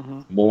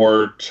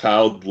 more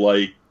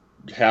childlike,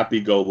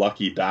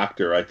 happy-go-lucky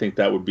Doctor. I think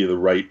that would be the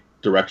right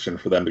direction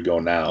for them to go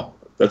now.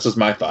 That's just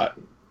my thought.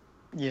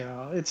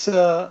 Yeah, it's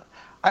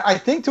I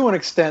think to an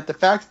extent, the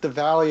fact that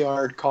the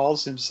Valeyard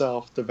calls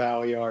himself the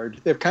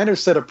Valeyard, they've kind of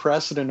set a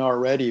precedent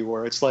already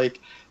where it's like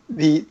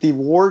the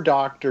War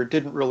Doctor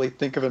didn't really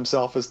think of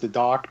himself as the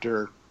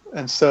Doctor.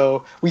 And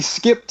so we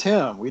skipped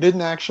him. We didn't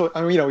actually.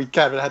 We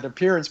kind of had an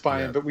appearance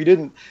by him, but we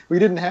didn't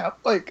have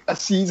like a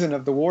season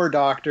of the War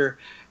Doctor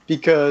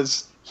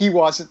because he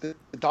wasn't the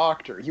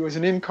Doctor. He was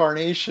an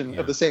incarnation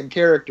of the same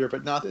character,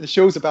 but not. The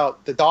show's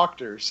about the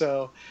Doctor.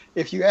 So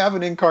if you have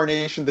an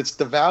incarnation that's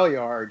the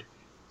Valeyard,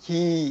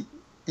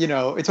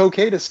 it's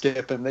okay to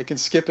skip him. They can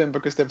skip him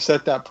because they've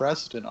set that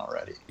precedent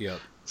already.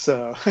 Yep.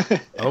 So.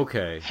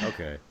 Okay.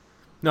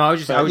 No, I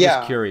was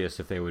just curious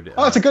if they would.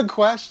 It's a good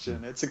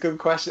question. It's a good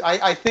question.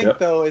 I think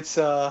though it's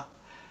I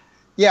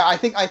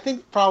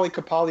think probably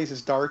Capaldi's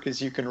as dark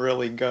as you can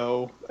really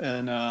go,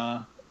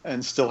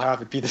 and still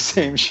have it be the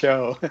same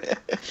show.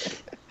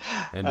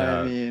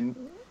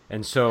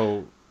 And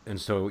so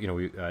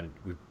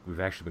we've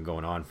actually been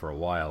going on for a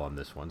while on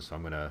this one, so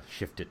I'm going to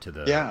shift it to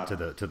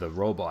the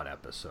robot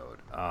episode.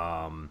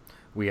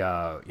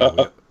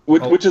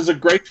 Which is a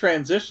great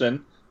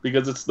transition.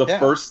 Because it's the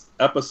first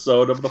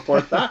episode of the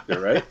Fourth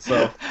Doctor, right?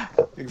 So,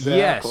 exactly.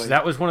 Yes,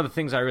 that was one of the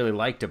things I really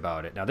liked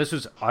about it. Now, this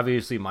was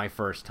obviously my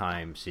first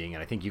time seeing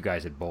it. I think you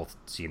guys had both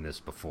seen this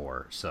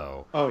before,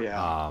 so. Oh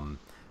yeah.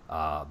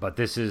 But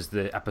this is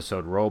the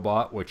episode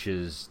Robot, which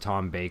is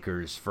Tom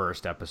Baker's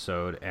first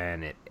episode,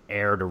 and it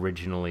aired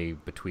originally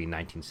between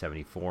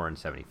 1974 and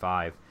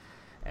 75,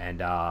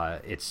 and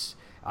it's.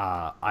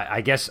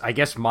 I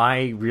guess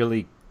my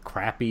really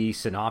crappy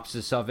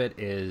synopsis of it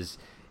is.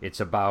 It's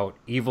about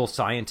evil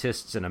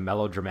scientists and a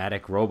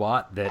melodramatic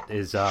robot that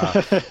is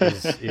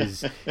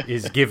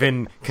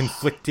given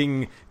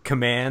conflicting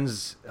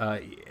commands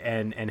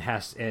and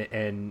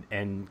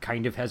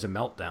kind of has a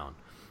meltdown.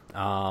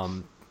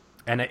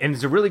 And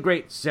it's a really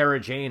great Sarah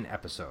Jane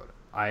episode.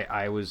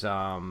 I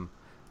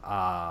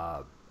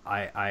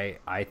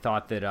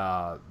thought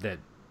that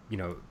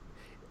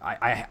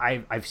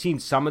I've seen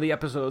some of the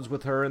episodes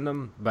with her in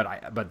them,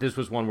 but this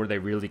was one where they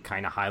really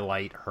kind of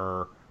highlight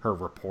her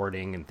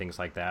reporting and things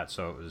like that.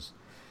 So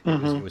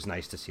it was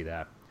nice to see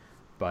that.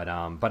 But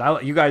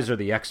you guys are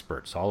the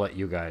experts, so I'll let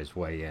you guys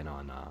weigh in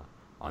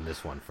on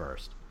this one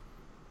first.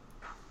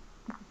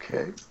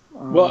 Okay.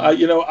 Well,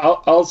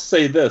 I'll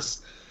say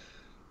this.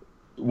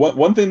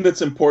 One thing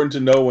that's important to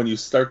know when you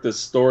start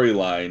this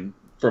storyline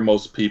for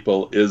most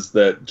people is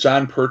that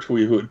John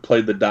Pertwee, who had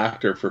played the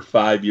Doctor for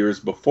 5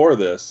 years before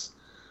this,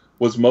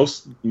 was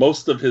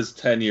most of his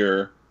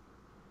tenure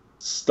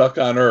stuck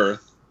on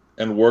Earth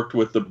and worked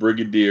with the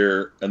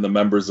Brigadier and the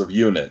members of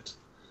UNIT.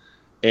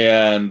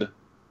 And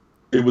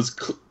it was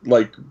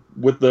like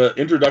with the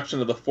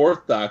introduction of the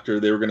Fourth Doctor,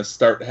 they were going to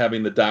start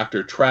having the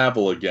Doctor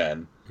travel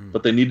again,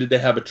 but they needed to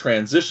have a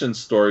transition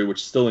story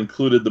which still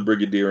included the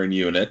Brigadier and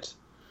UNIT,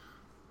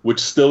 which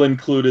still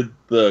included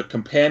the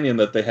companion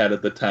that they had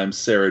at the time,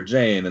 Sarah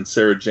Jane, and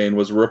Sarah Jane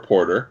was a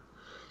reporter.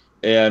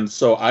 And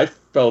so I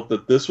felt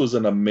that this was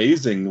an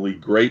amazingly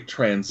great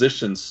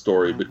transition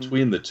story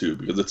between the two,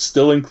 because it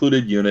still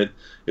included UNIT,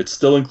 it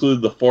still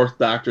included the Fourth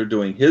Doctor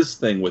doing his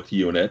thing with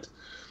UNIT,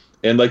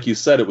 and like you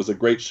said, it was a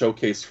great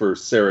showcase for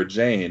Sarah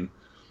Jane,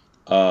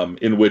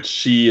 in which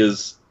she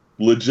is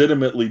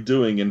legitimately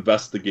doing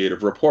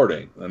investigative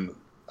reporting. And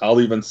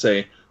I'll even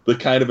say the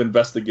kind of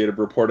investigative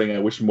reporting I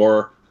wish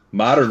more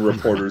modern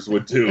reporters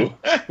would do,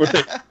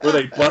 where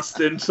they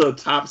bust into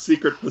top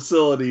secret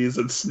facilities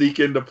and sneak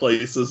into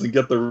places and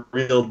get the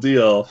real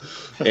deal.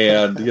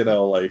 And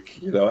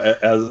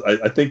as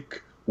I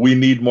think we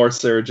need more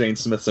Sarah Jane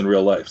Smiths in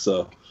real life.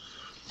 So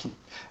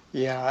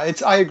Yeah,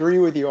 I agree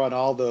with you on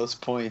all those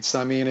points.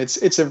 I mean,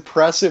 it's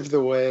impressive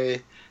the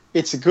way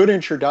it's a good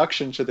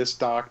introduction to this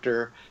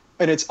Doctor,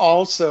 and it's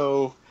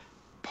also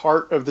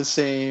part of the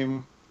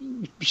same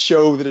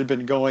show that had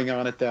been going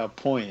on at that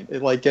point.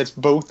 It like gets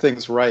both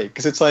things right,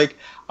 because it's like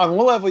on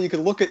one level you could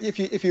look at,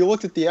 if you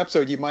looked at the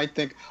episode, you might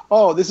think,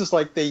 oh, this is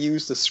like they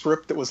used the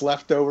script that was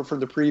left over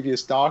from the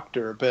previous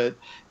Doctor, but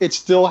it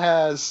still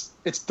has,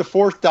 it's the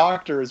fourth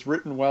Doctor is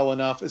written well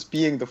enough as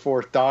being the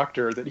fourth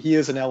Doctor that he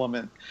is an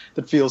element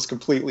that feels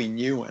completely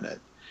new in it.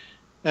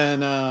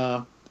 And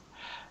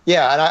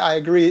yeah, and I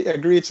agree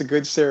it's a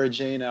good Sarah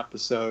Jane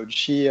episode.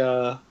 She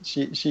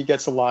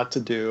gets a lot to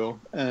do.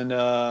 And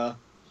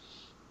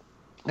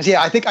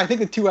yeah, I think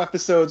the two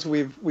episodes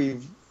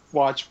we've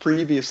watched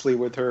previously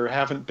with her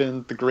haven't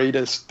been the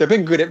greatest. They've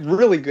been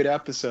really good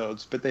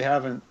episodes, but they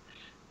haven't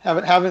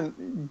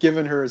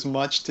given her as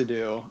much to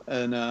do.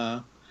 And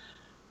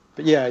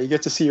but yeah, you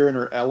get to see her in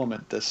her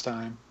element this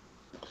time.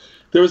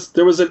 There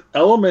was an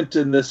element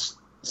in this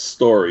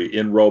story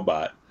in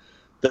Robot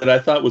that I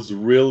thought was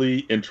really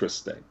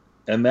interesting,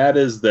 and that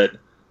is that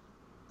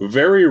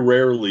very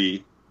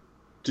rarely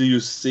do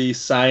you see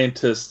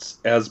scientists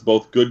as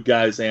both good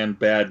guys and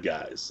bad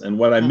guys. And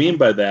what I mean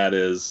by that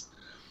is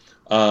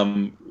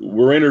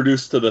we're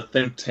introduced to the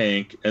think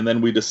tank, and then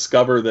we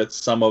discover that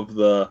some of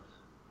the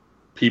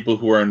people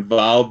who are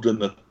involved in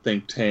the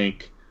think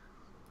tank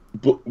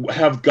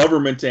have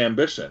government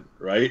ambition,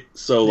 right?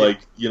 So, like,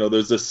 you know,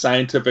 there's this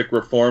scientific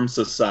reform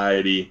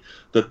society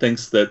that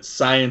thinks that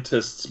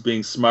scientists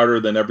being smarter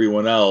than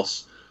everyone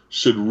else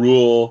should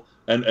rule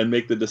and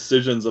make the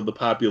decisions of the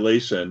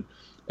population.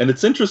 And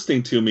it's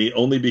interesting to me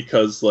only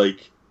because,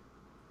 like,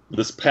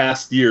 this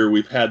past year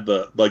we've had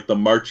the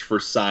March for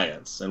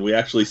Science, and we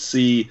actually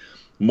see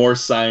more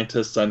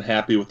scientists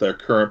unhappy with our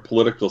current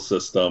political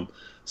system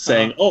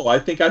saying, oh, I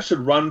think I should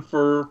run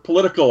for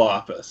political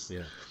office.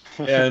 Yeah.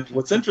 And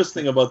what's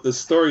interesting about this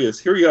story is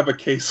here you have a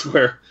case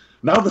where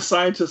now the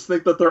scientists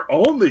think that they're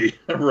only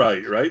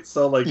right?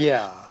 So, like,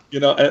 yeah, you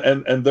know,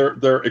 and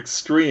they're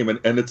extreme,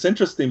 and it's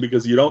interesting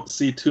because you don't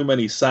see too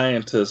many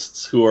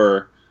scientists who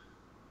are,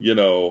 you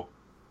know,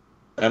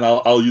 and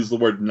I'll use the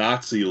word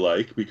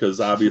Nazi-like,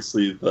 because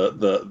obviously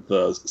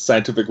the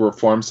Scientific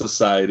Reform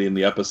Society in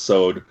the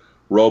episode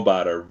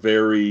Robot are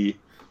very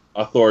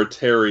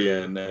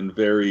authoritarian and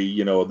very,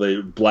 you know, they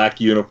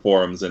black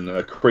uniforms and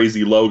a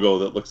crazy logo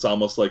that looks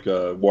almost like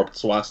a warped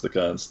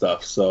swastika and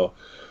stuff. So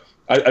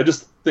I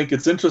just think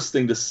it's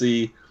interesting to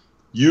see,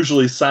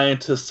 usually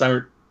scientists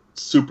aren't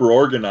super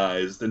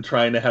organized and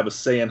trying to have a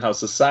say in how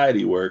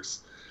society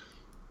works,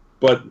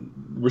 but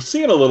we're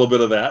seeing a little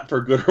bit of that,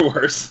 for good or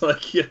worse,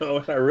 like, you know,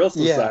 in our real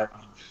society.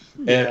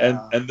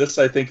 Yeah. And this,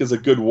 I think, is a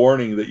good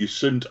warning that you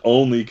shouldn't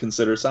only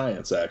consider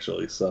science,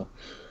 actually. So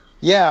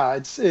yeah,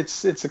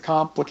 it's a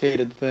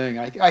complicated thing.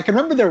 I can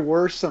remember there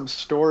were some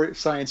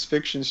science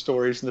fiction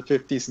stories in the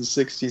 50s and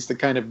 60s that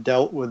kind of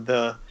dealt with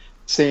the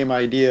same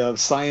idea of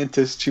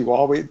scientists who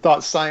always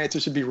thought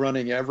scientists should be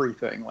running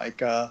everything.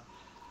 Like,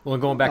 well,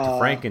 and going back to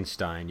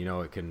Frankenstein, you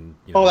know, it can.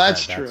 You know,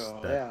 that's true.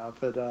 Yeah,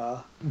 but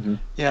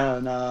yeah,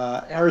 and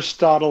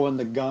Aristotle and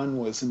the Gun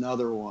was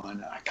another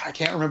one. I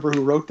can't remember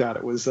who wrote that.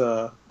 It was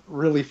a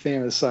really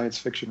famous science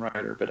fiction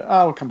writer, but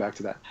I'll come back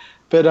to that.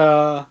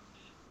 But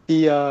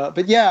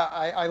but yeah,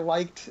 I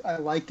liked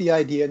the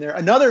idea in there.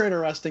 Another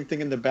interesting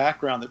thing in the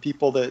background that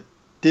people that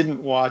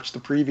didn't watch the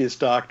previous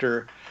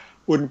Doctor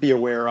wouldn't be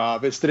aware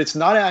of is that it's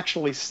not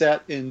actually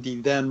set in the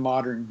then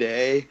modern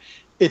day.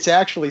 It's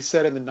actually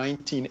set in the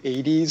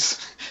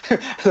 1980s.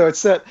 So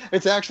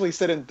it's actually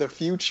set in the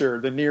future,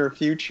 the near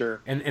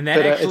future. And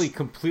that actually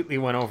completely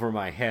went over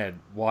my head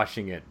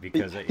watching it,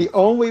 because the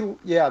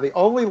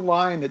only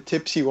line that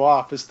tips you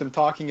off is them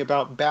talking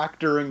about back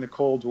during the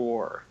Cold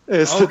War.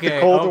 The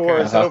Cold War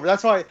is over.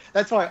 That's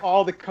why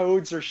all the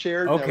codes are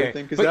shared and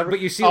everything.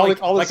 But you see,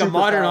 all the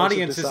modern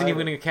audience isn't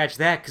even going to catch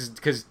that,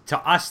 because to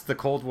us the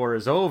Cold War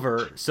is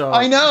over. So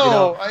I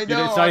know. It's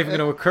not even going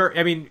to occur.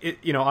 I mean,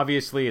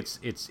 obviously it's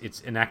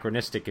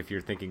anachronistic if you're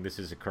thinking this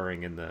is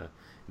occurring in the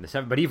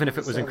 70s, but even if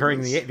it was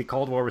occurring in the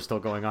Cold War was still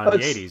going on in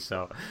the 80s.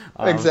 So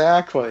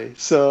exactly.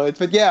 So,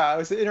 but yeah, it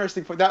was an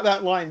interesting point.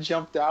 That line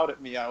jumped out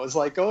at me. I was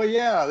like, oh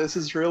yeah, this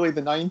is really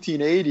the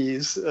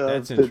 1980s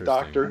of the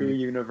Doctor Who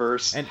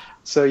universe. And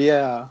so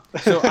yeah.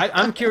 So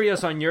I'm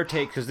curious on your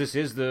take, because this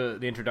is the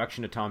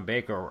introduction to Tom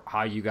Baker,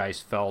 how you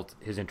guys felt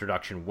his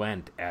introduction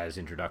went, as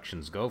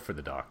introductions go for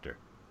the Doctor.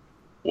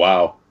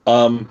 Wow.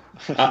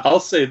 I'll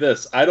say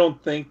this: I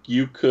don't think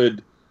you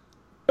could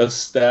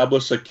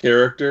establish a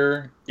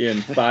character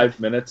in 5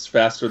 minutes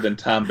faster than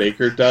Tom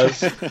Baker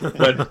does.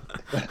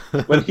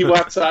 When he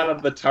walks out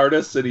of the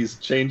TARDIS and he's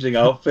changing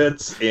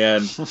outfits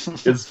and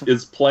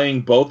is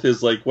playing both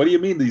his, like, what do you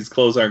mean these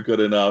clothes aren't good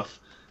enough,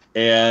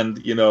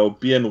 and, you know,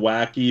 being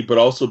wacky but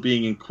also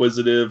being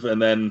inquisitive,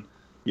 and then,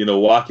 you know,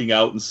 walking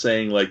out and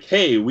saying, like,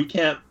 hey, we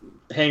can't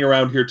hang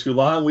around here too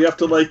long. We have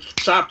to, like,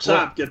 chop,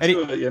 get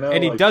to it, you know.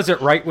 And he does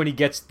it right when he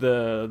gets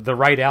the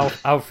right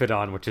outfit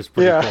on, which is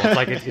pretty cool. It's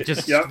like it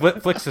just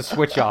flicks a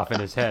switch off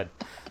in his head.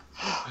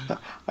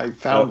 I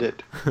found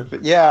it.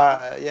 But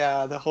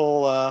yeah, the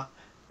whole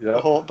Yeah.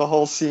 the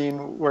whole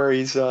scene where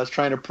he's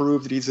trying to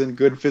prove that he's in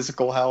good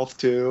physical health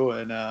too,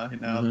 and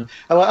Mhm.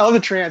 I love the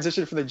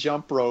transition from the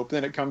jump rope.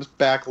 Then it comes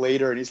back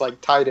later, and he's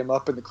like tied him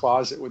up in the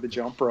closet with the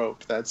jump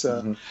rope.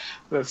 Mhm.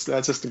 That's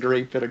just a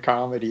great bit of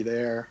comedy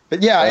there.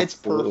 But yeah,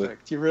 Absolutely. it's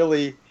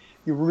perfect.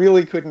 You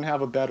really couldn't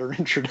have a better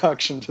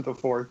introduction to the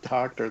Fourth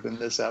Doctor than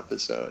this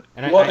episode.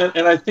 And Well,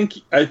 and I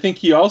think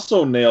he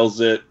also nails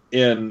it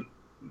in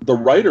the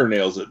writer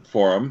nails it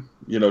for him.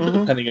 Mhm.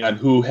 Depending on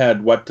who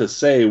had what to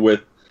say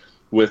with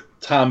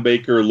Tom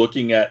Baker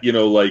looking at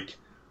like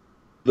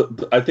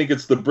I think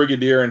it's the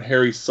Brigadier and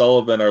Harry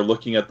Sullivan are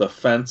looking at the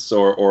fence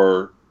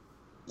or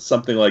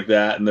something like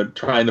that, and they're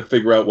trying to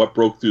figure out what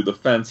broke through the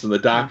fence, and the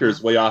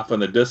Doctor's way off in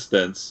the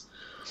distance,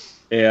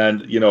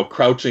 and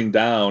crouching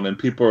down, and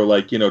people are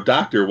like,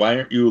 Doctor, why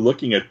aren't you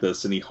looking at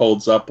this? And he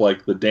holds up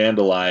like the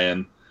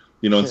dandelion,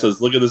 and Yeah.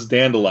 says, look at this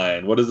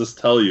dandelion, what does this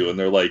tell you? And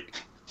they're like,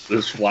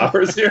 there's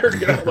flowers here.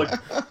 Like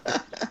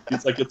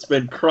he's like, it's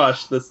been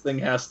crushed, this thing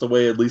has to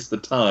weigh at least a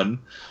ton.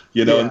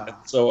 Yeah. And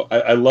so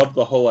I love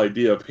the whole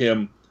idea of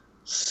him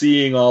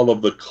seeing all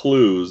of the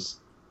clues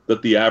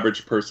that the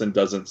average person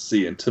doesn't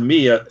see. And to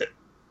me,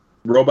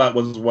 Robot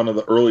was one of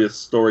the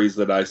earliest stories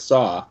that I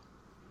saw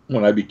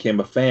when I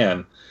became a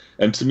fan.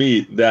 And to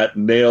me, that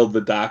nailed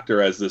the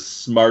Doctor as this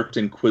smart,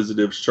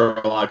 inquisitive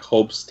Sherlock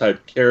Holmes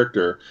type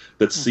character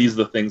that sees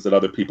the things that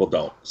other people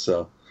don't.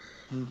 So,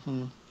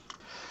 Mhm.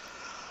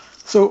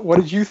 So, what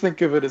did you think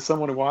of it as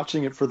someone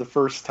watching it for the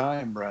first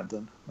time,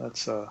 Brendan?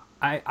 That's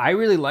I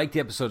really like the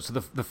episode. So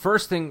the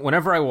first thing,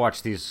 whenever I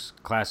watch these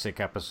classic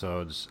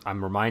episodes,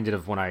 I'm reminded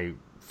of when I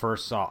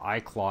first saw I,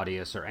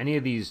 Claudius, or any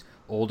of these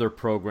older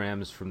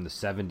programs from the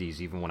 70s,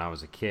 even when I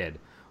was a kid,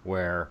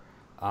 where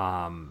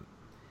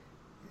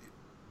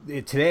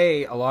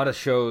today a lot of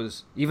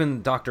shows,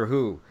 even Doctor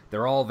Who,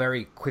 they're all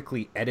very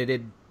quickly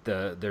edited.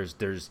 There's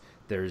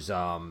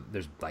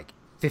like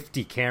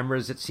 50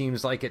 cameras, it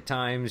seems like at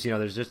times.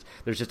 There's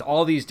just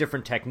all these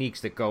different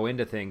techniques that go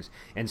into things,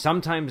 and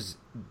sometimes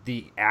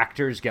the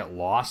actors get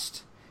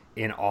lost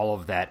in all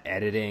of that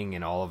editing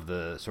and all of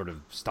the sort of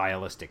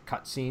stylistic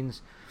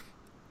cutscenes,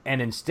 and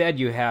instead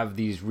you have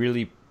these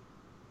really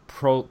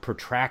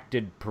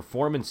protracted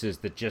performances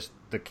that just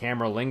the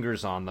camera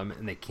lingers on them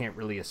and they can't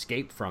really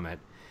escape from it,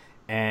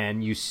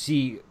 and you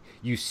see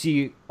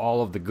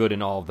all of the good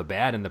and all of the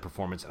bad in the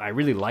performance, and I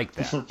really like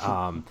that.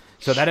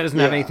 So that doesn't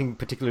have anything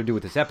particular to do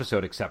with this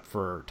episode except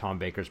for Tom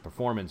Baker's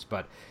performance,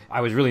 but I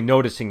was really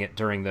noticing it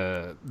during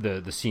the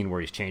scene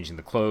where he's changing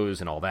the clothes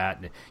and all that.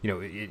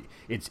 And,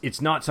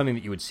 it's not something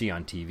that you would see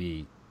on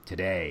TV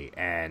today,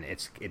 and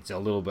it's a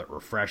little bit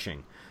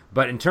refreshing.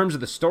 But in terms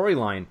of the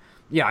storyline,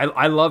 yeah,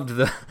 I loved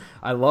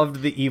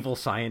the evil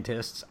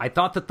scientists. I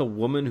thought that the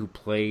woman who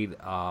played,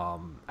 I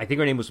think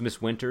her name was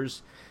Miss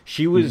Winters,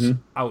 she was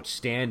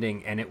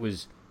outstanding, and it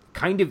was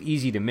kind of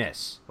easy to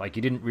miss. Like,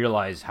 you didn't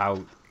realize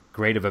how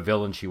great of a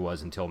villain she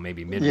was until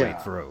maybe midway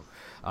through.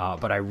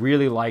 But I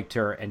really liked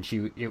her, and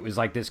it was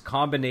like this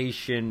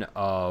combination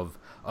of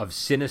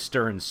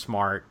sinister and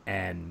smart,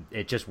 and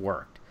it just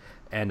worked.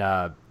 And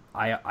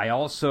I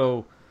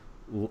also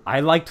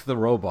liked the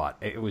robot.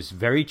 It was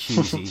very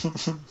cheesy,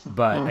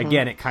 but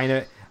again,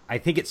 I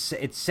think it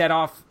set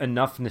off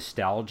enough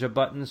nostalgia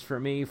buttons for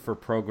me for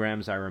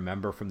programs I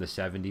remember from the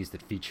 70s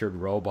that featured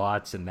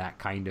robots and that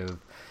kind of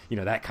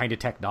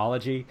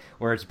technology,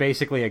 where it's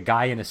basically a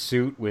guy in a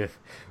suit with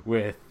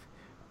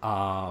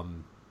the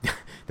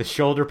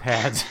shoulder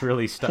pads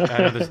really stuck.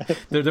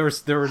 There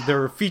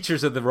were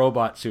features of the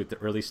robot suit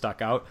that really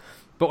stuck out.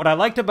 But what I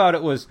liked about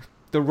it was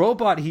the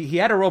robot. He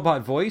had a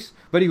robot voice,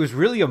 but he was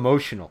really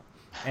emotional.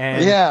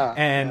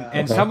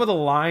 And some of the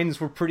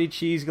lines were pretty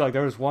cheesy. Like,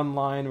 there was one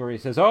line where he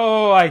says,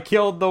 "Oh, I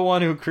killed the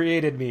one who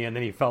created me," and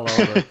then he fell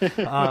over.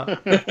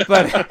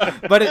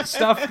 But it's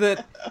stuff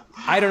that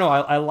I don't know.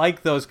 I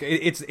like those.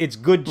 It's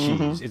good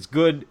cheese. It's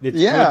good. It's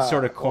good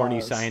sort of corny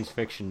science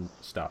fiction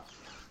stuff.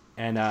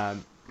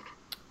 And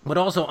but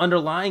also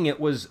underlying it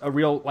was a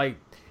real, like,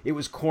 it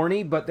was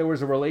corny, but there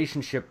was a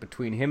relationship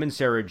between him and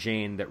Sarah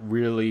Jane that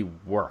really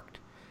worked.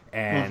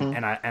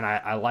 And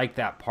I like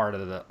that part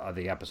of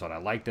the episode. I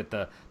liked that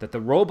the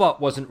robot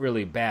wasn't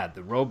really bad.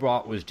 The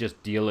robot was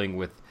just dealing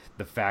with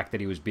the fact that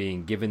he was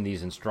being given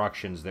these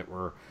instructions that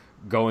were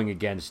going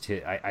against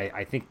his.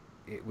 I think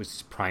it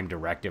was Prime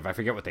Directive. I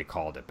forget what they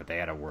called it, but they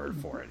had a word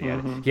for it.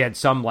 He had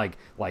some like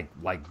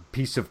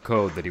piece of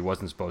code that he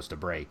wasn't supposed to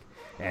break,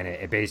 and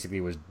it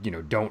basically was,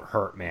 don't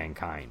hurt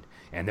mankind.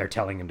 And they're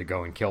telling him to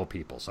go and kill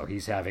people, so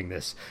he's having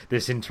this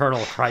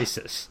internal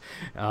crisis.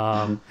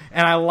 And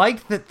I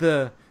liked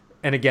that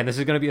and again, this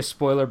is going to be a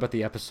spoiler, but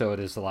the episode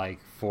is like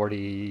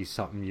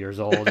 40-something years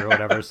old or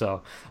whatever.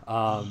 So,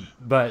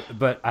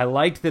 but I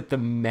liked that the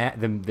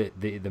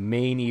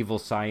main evil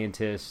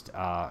scientist,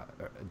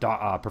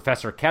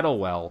 Professor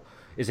Kettlewell,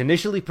 is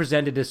initially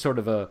presented as sort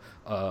of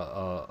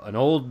an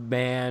old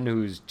man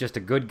who's just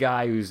a good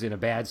guy who's in a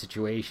bad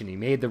situation. He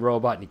made the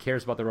robot and he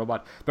cares about the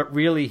robot, but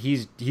really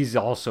he's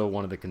also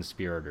one of the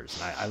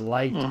conspirators.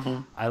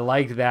 And I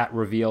liked that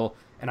reveal.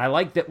 And I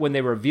like that when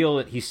they reveal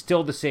it, he's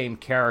still the same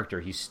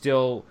character. He's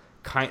still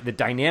the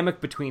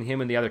dynamic between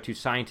him and the other two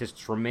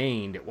scientists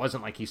remained. It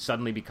wasn't like he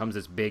suddenly becomes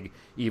this big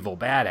evil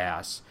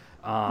badass.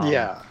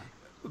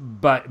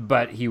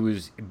 But he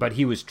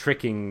was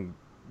tricking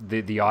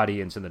the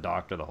audience and the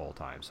Doctor the whole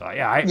time. So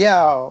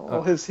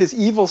well, his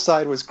evil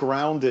side was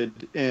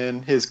grounded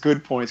in his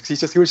good points,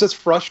 because he was just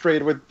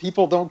frustrated with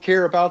people don't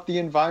care about the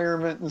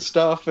environment and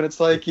stuff, and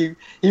it's like he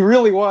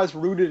really was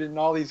rooted in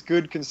all these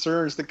good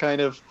concerns that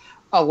kind of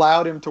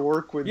allowed him to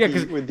work with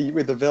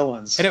the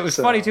villains. And it was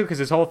funny too, because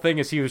his whole thing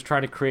is he was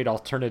trying to create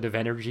alternative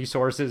energy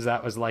sources.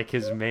 That was like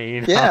his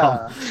main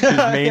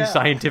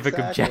scientific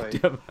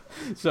objective.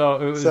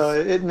 So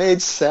it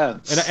made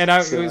sense.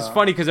 It was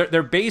funny because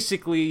they're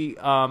basically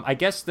I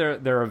guess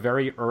they're a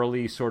very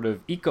early sort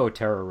of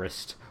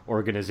eco-terrorist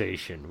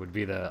organization would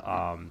be the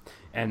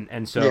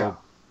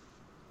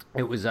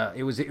it was I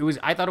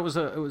thought it was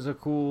a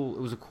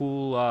cool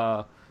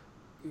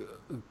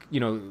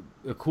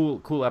a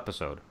cool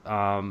episode.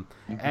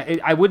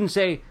 I wouldn't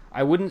say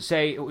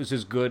it was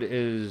as good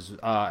as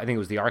I think it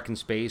was the Ark in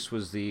Space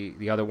was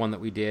the other one that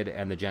we did,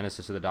 and the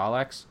Genesis of the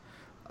Daleks.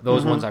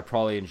 Those ones I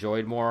probably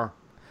enjoyed more,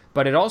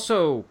 but it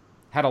also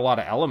had a lot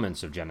of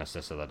elements of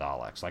Genesis of the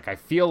Daleks. Like I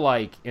feel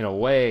like in a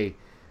way,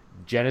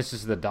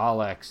 Genesis of the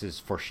Daleks is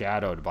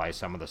foreshadowed by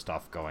some of the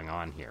stuff going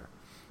on here.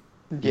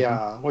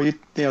 Yeah, well, you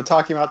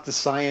talking about the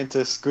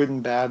scientists, good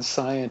and bad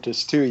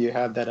scientists too. You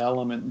have that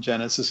element in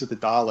Genesis of the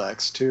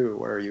Daleks too,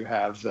 where you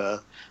have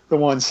the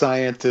one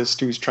scientist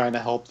who's trying to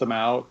help them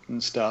out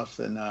and stuff.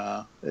 And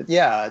it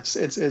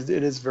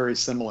is very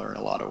similar in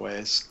a lot of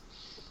ways.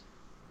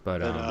 But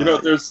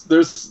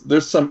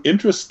there's some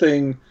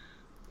interesting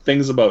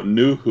things about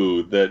New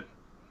Who that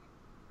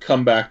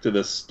come back to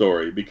this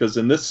story, because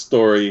in this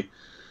story,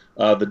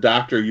 the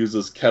Doctor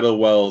uses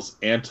Kettlewell's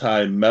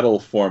anti-metal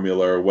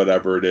formula or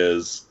whatever it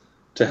is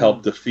to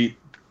help defeat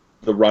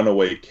the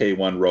runaway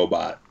K1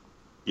 robot,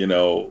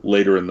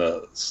 later in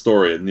the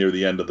story, near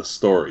the end of the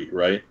story,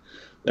 right?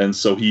 And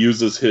so he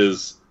uses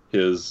his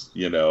I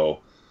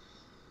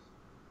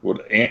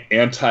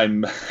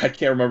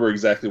can't remember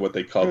exactly what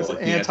they called it.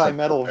 Like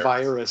anti-metal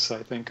virus,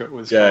 I think it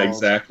was called. Yeah,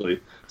 exactly.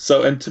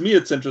 So, and to me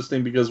it's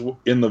interesting because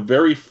in the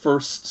very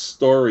first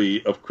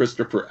story of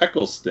Christopher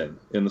Eccleston,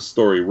 in the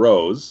story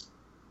Rose,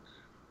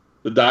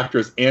 the Doctor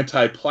is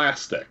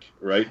anti-plastic,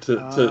 right?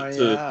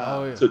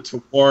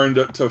 To warn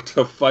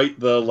to fight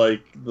the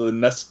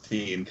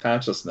Nestine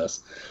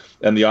consciousness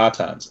and the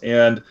Autons.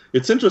 And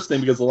it's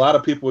interesting because a lot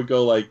of people would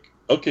go like,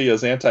 okay,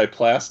 as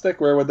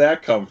anti-plastic, where would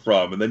that come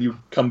from? And then you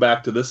come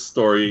back to this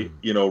story,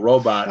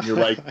 robot, and you're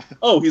like,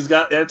 oh, he's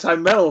got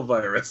anti-metal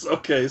virus.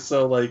 Okay,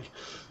 so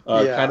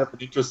kind of an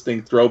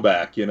interesting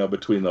throwback,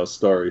 between those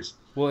stories.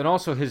 Well, and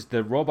also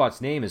the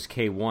robot's name is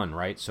K1,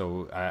 right?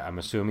 So I'm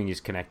assuming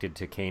he's connected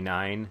to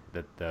K9.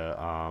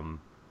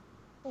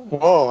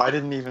 Whoa, I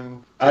didn't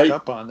even pick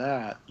up on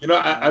that.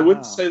 I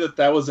wouldn't say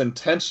that was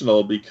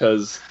intentional,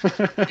 because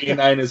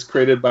K9 is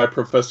created by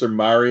Professor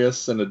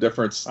Marius in a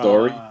different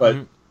story,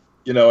 but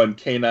and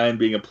K9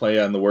 being a play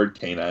on the word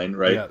canine,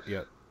 right?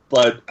 Yeah.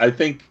 But I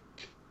think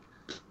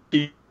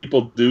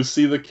people do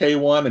see the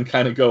K1 and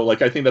kind of go, I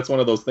think that's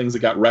one of those things that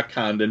got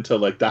retconned into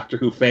Doctor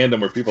Who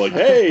fandom, where people are like,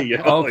 hey,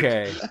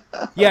 okay,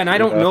 yeah, and I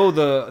don't know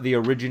the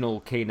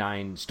original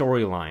K9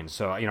 storyline,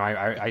 so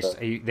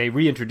they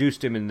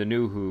reintroduced him in the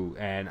New Who,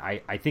 and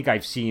I think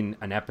I've seen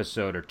an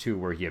episode or two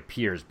where he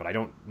appears, but I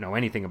don't know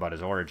anything about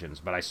his origins.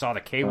 But I saw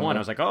the K1, I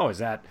was like, oh, is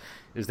that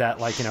is there a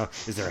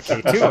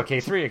K2, a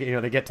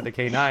K3? They get to the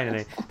K9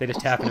 and they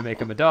just happen to make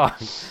him a dog.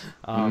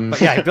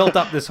 But yeah, I built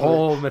up this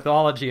whole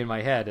mythology in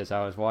my head as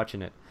I was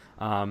watching it.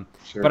 Sure.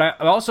 But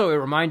it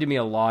reminded me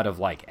a lot of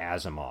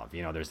Asimov.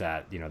 There's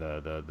that,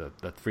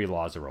 the 3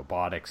 laws of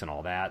robotics and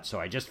all that. So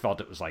I just felt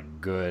it was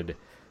good,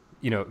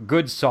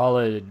 good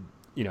solid,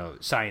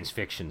 science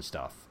fiction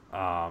stuff.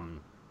 But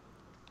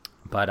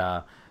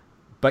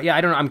yeah, I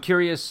don't know. I'm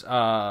curious.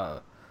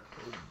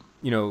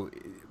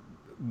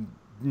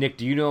 Nick,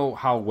 do you know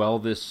how well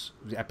this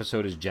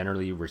episode is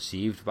generally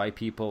received by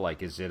people?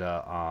 Is it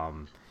a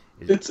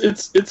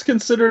It's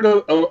considered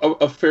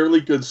a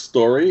fairly good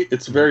story.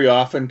 It's very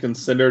often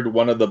considered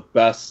one of the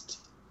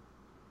best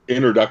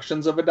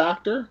introductions of a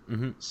Doctor.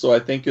 Mm-hmm. So I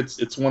think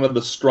it's one of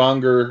the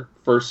stronger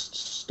first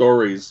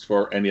stories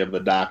for any of the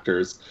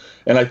Doctors,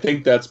 and I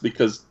think that's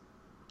because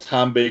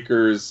Tom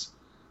Baker's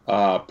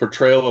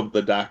portrayal of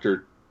the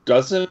Doctor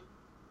doesn't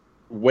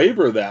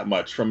waver that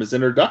much from his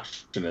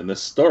introduction in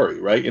this story,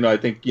 right? I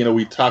think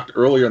we talked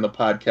earlier in the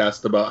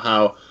podcast about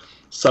how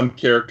some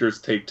characters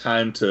take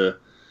time to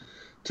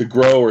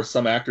grow, or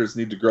some actors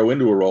need to grow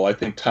into a role. I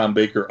think Tom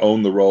Baker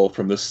owned the role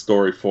from this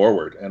story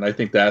forward, and I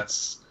think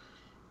that's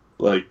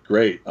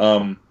great.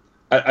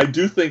 I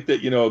do think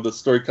that the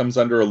story comes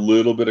under a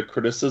little bit of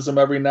criticism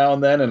every now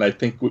and then, and I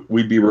think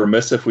we'd be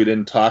remiss if we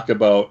didn't talk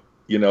about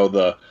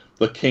the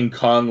King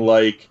Kong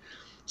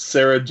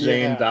Sarah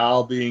Jane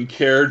doll being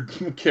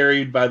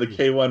carried by the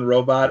K1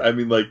 robot. I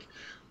mean,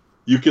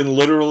 you can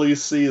literally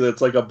see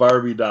that's like a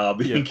Barbie doll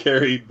being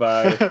carried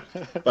by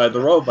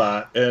the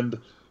robot, and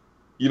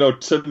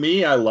to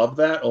me, I love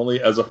that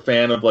only as a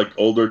fan of like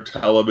older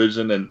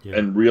television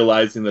and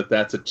realizing that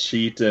that's a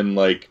cheat, and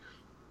like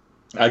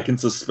I can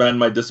suspend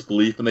my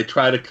disbelief. And they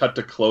try to cut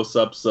to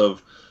close-ups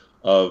of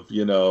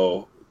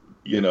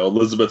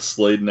Elizabeth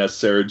Sladen as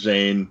Sarah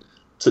Jane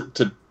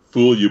to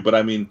fool you. But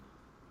I mean,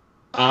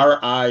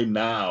 our eye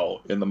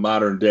now in the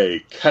modern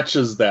day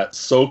catches that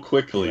so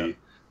quickly,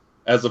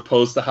 as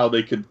opposed to how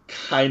they could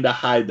kind of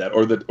hide that,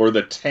 or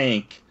the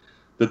tank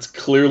that's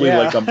clearly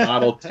like a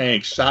model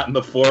tank shot in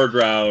the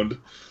foreground.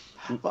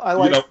 I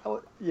like,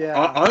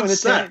 on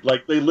set,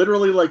 like they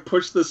literally like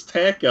pushed this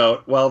tank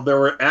out while there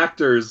were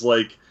actors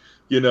like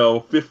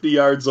 50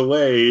 yards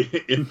away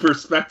in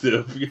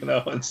perspective,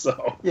 and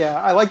so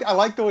I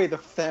like the way the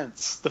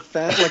fence,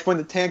 like when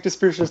the tank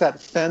disappears, there's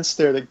that fence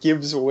there that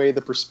gives away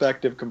the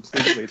perspective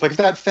completely. Like if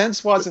that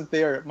fence wasn't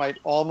there, it might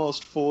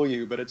almost fool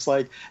you, but it's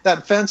like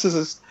that fence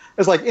is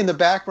like in the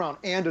background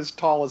and as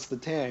tall as the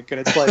tank, and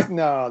it's like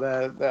no,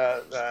 that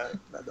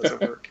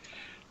doesn't work.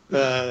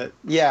 But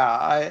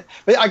I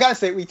gotta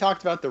say, we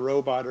talked about the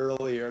robot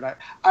earlier, and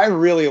I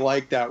really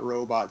like that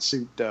robot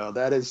suit though.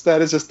 That is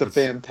just a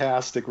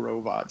fantastic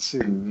robot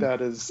suit. Mm-hmm.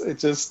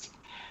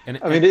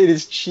 It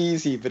is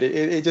cheesy, but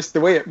it just,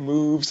 the way it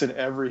moves and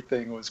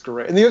everything was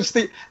great. And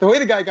the way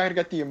the guy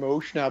got the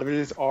emotion out of it,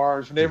 his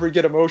arms. Whenever he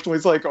get emotional,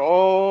 he's like,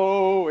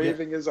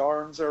 waving his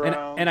arms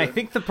around. And I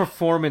think the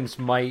performance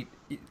might,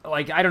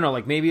 like, I don't know,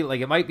 like maybe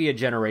like it might be a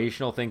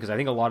generational thing, because I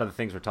think a lot of the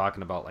things we're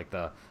talking about, like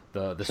the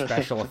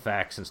special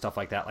effects and stuff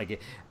like that,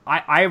 like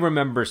I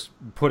remember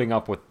putting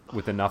up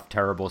with enough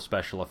terrible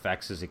special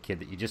effects as a kid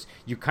that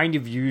you kind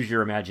of use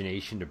your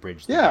imagination to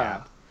bridge the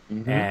gap.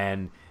 Mm-hmm.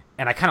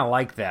 And I kind of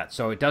like that,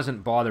 so it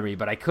doesn't bother me.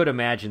 But I could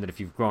imagine that if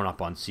you've grown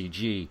up on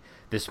CG,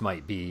 it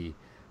might be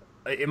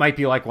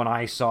like when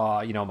I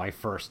saw my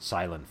first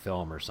silent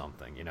film or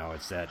something.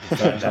 It's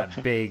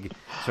that big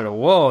sort of,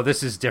 whoa,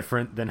 this is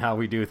different than how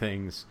we do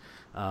things.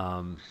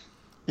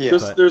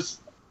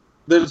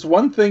 There's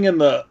one thing in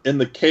the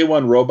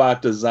K1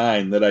 robot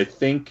design that I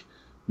think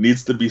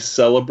needs to be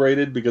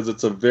celebrated, because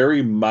it's a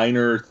very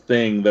minor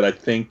thing that I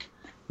think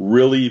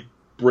really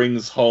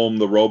brings home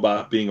the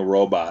robot being a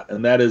robot.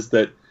 And that is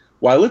that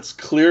while it's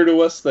clear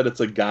to us that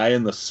it's a guy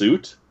in the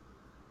suit,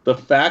 the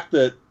fact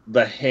that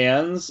the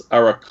hands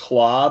are a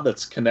claw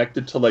that's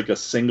connected to like a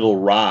single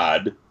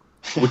rod,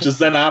 which is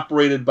then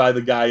operated by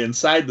the guy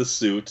inside the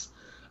suit,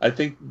 I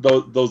think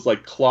those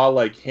like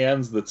claw-like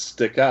hands that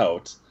stick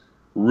out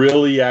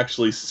really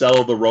actually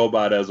sell the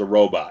robot as a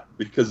robot,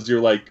 because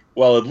you're like,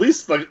 well, at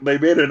least they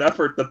made an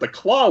effort that the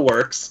claw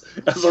works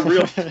as a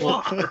real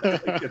claw.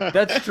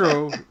 That's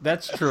true.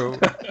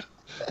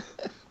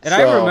 And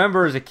I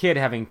remember as a kid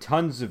having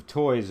tons of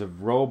toys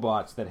of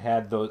robots that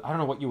had those, I don't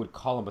know what you would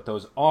call them, but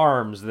those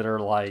arms that are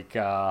like,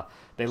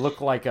 they look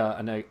like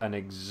an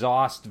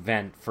exhaust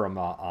vent from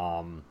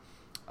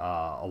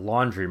a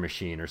laundry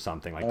machine or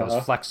something, like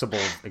those flexible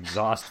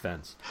exhaust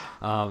vents.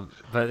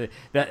 But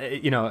that,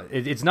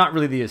 it's not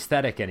really the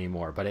aesthetic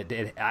anymore, but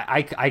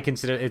I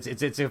consider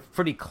it's a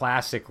pretty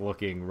classic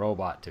looking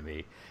robot to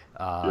me,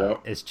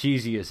 as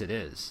cheesy as it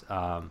is.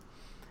 I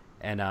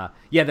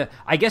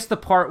guess the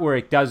part where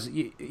it does,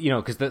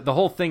 because the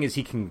whole thing is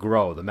he can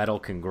grow, the metal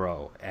can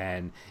grow,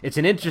 and it's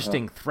an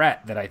interesting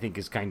threat that I think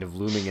is kind of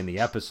looming in the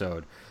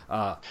episode.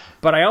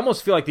 But I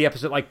almost feel like the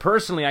episode, like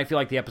personally, I feel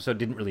like the episode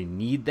didn't really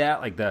need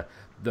that. Like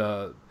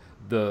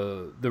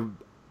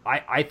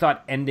I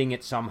thought ending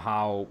it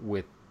somehow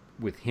with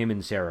him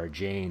and Sarah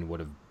Jane would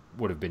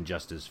have been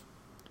just as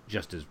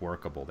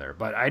workable there.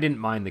 But I didn't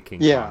mind the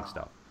King Kong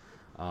stuff.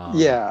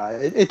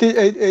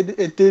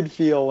 It did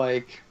feel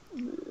like,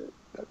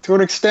 to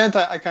an extent,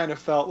 I kind of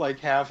felt like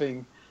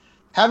having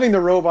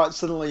the robot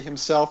suddenly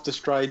himself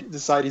decide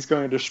he's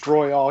going to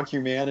destroy all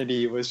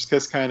humanity was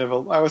just kind of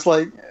I was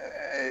like,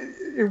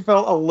 it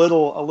felt a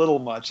little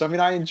much. I mean,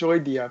 I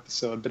enjoyed the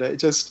episode, but it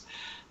just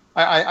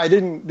I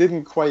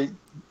didn't quite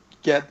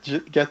get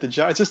the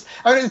job. It's just,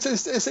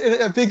 it's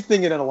a big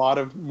thing in a lot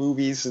of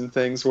movies and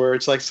things where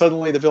it's like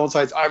suddenly the villain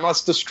decides, I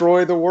must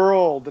destroy the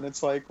world, and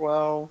it's like,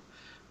 well,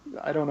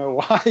 I don't know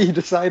why he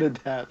decided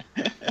that,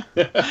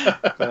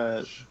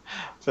 but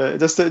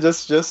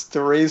just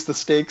to raise the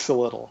stakes a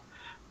little.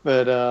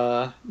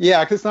 But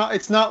because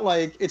it's not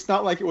like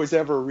it was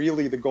ever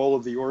really the goal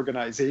of the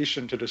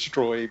organization to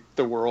destroy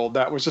the world.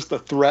 That was just a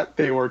threat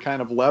they were kind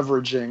of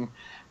leveraging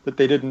that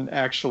they didn't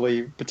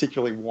actually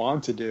particularly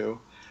want to do.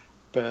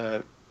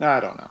 But I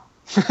don't know.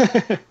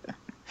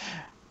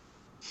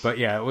 But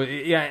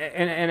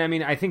and I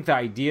mean, I think the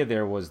idea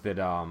there was that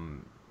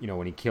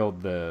when he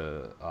killed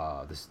the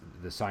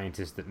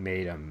scientist that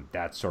made him,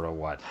 that's sort of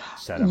what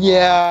set him off.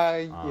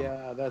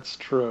 Yeah, that's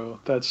true.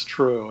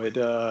 It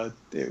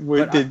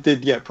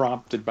did get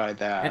prompted by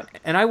that.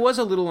 And I was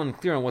a little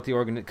unclear on what the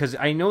because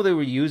I know they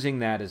were using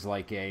that as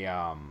like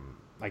a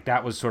like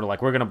that was sort of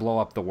like, we're going to blow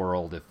up the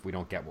world if we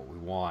don't get what we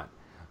want.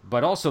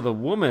 But also the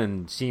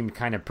woman seemed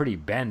kind of pretty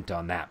bent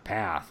on that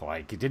path.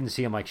 Like, it didn't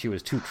seem like she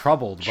was too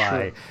troubled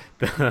by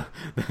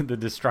the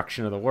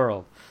destruction of the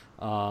world.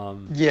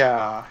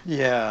 Yeah,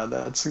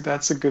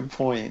 that's a good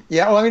point.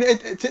 Yeah, well, I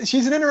mean,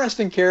 she's an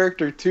interesting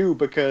character too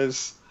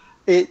because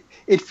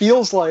it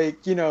feels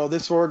like, you know,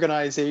 this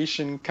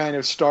organization kind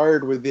of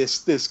started with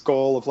this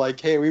goal of like,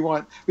 hey, we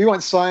want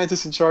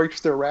scientists in charge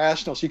because they're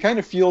rational. She kind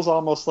of feels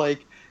almost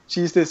like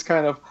she's this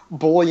kind of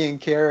bullying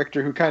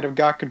character who kind of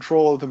got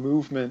control of the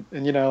movement,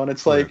 and you know, and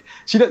it's like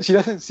she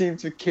doesn't seem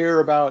to care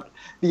about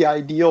the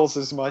ideals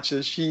as much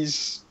as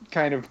she's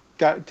kind of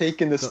got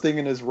taken this thing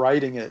and is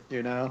writing it,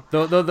 you know.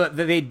 Though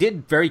they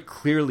did very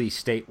clearly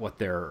state what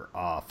their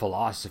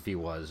philosophy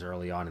was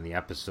early on in the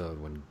episode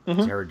when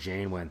Sarah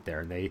Jane went there,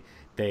 and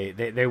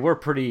they were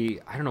pretty,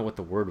 I don't know what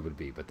the word would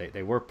be, but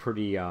they were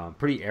pretty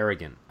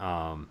arrogant.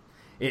 And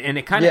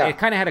it kind of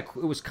had it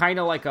was kind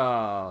of like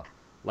a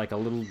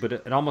little bit,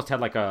 it almost had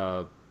like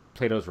a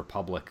Plato's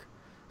Republic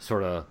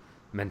sort of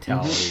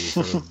mentality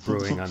sort of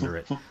brewing under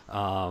it.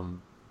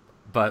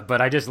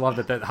 But I just loved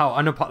it that how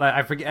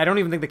I forget, I don't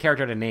even think the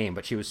character had a name,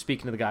 but she was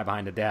speaking to the guy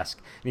behind the desk,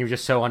 and he was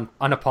just so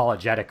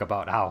unapologetic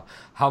about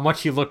how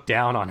much he looked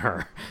down on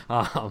her.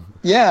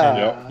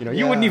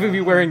 You wouldn't even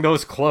be wearing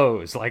those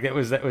clothes. Like it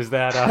was that.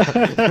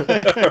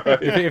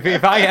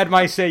 if I had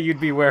my say, you'd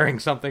be wearing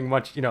something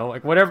much, you know,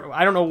 like whatever.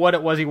 I don't know what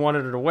it was he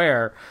wanted her to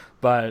wear,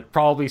 but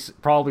probably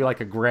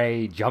like a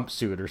gray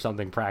jumpsuit or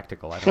something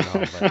practical. I don't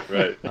know. But,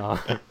 right.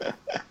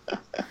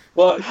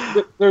 Well,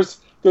 there's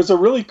a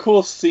really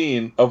cool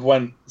scene of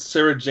when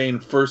Sarah Jane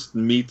first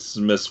meets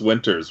Miss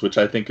Winters, which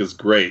I think is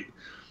great,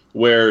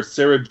 where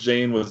Sarah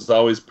Jane was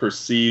always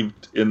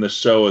perceived in the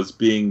show as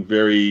being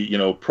very, you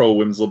know,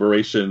 pro-women's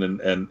liberation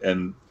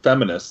and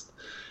feminist.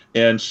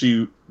 And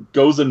she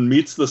goes and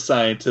meets the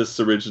scientists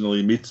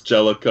originally, meets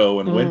Jellicoe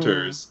and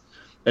Winters,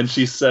 and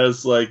she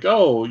says, like,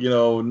 oh, you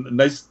know,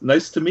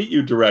 nice to meet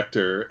you,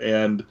 director.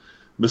 And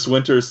Miss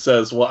Winters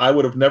says, well, I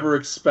would have never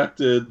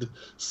expected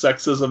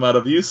sexism out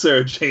of you,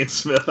 Sarah Jane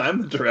Smith.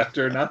 I'm the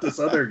director, not this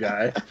other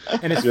guy.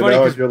 And it's funny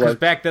because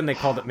back then they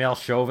called it male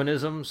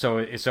chauvinism. So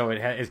it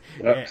has,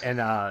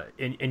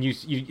 and you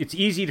it's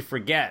easy to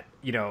forget,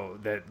 you know,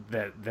 that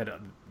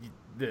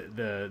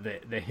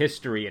the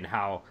history and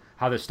how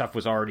this stuff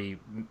was already,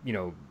 you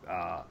know,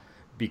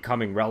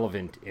 becoming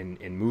relevant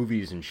in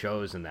movies and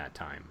shows in that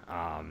time.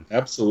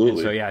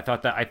 Absolutely. So yeah, I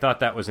thought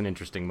that was an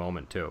interesting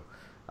moment too.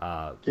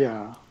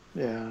 Yeah.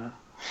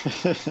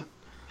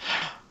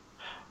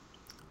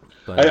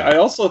 But, I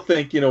also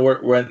think, you know,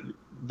 when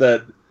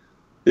that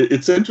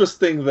it's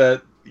interesting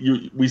that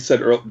we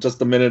said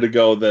just a minute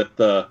ago that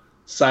the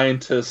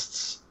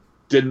scientists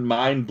didn't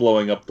mind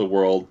blowing up the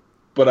world,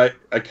 but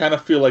I kind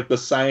of feel like the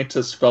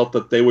scientists felt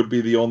that they would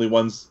be the only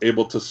ones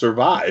able to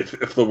survive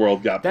if the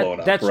world got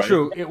blown up. That's right?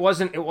 true. It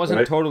wasn't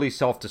Right? totally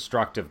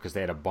self-destructive because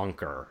they had a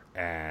bunker,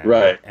 and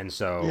Right. and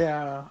so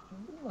Yeah.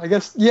 I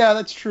guess, yeah,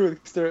 that's true.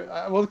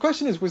 Well, the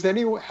question is,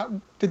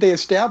 did they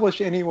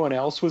establish anyone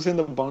else was in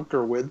the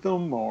bunker with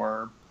them,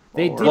 or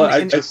They or- did. Well,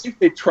 I think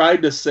they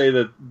tried to say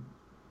that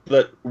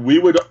their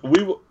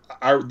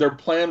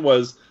plan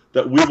was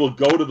that we will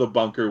go to the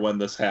bunker when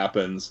this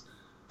happens.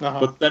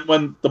 But then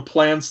when the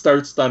plan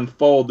starts to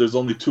unfold, there's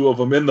only two of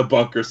them in the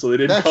bunker, so they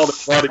didn't call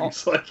it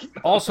buddies.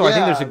 Also, I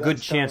think there's a Yeah, good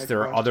that's chance kinda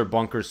there are question. other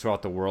bunkers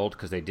throughout the world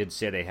because they did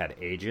say they had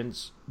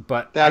agents.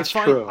 But That's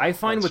true. I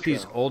find That's with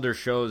these true. older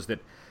shows that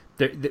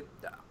the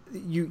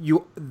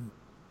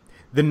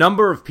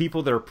number of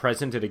people that are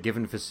present at a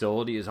given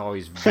facility is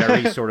always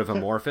very sort of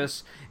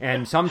amorphous.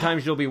 And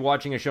sometimes you'll be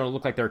watching a show and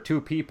look like there are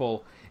two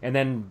people, and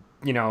then,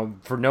 you know,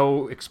 for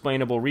no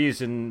explainable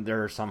reason,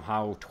 there are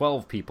somehow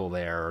 12 people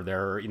there, or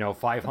there are, you know,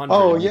 500.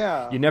 Oh, And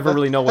yeah. You never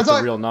really know what That's the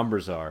why- real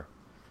numbers are.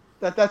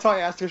 That's why I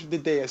asked her,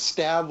 did they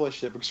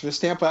establish it? Because from the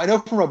standpoint, I know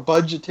from a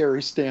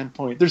budgetary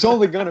standpoint, there's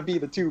only going to be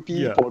the two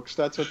people because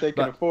that's what they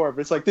can afford.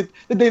 But it's like, did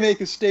they make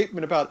a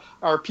statement about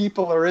our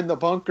people are in the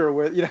bunker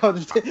with, you know?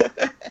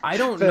 I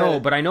don't know,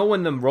 but I know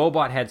when the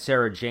robot had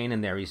Sarah Jane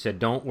in there, he said,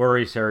 "Don't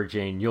worry, Sarah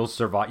Jane, you'll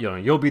survive. You know,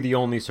 you'll be the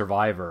only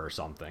survivor or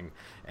something."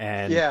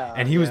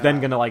 And he was then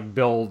going to like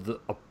build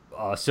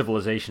a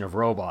civilization of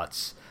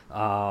robots.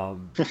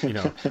 You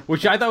know,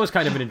 which I thought was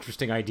kind of an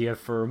interesting idea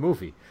for a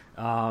movie.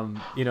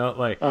 You know,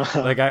 like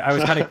I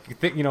was kind of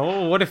thinking, you know,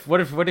 oh, what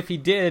if he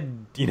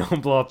did, you know,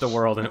 blow up the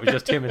world and it was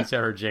just him and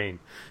Sarah Jane?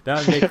 That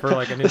would make for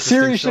like an interesting The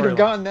series should have storyline.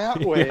 gone that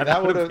way. Yeah,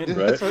 that would have been-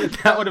 right.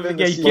 That would have been.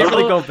 Yeah, you can't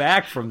really go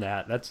back from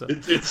that. That's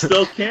It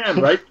still can,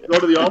 right? Go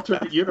to the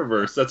alternate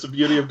universe. That's the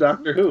beauty of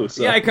Doctor Who.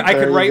 So. yeah. I could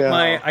There you write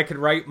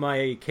go.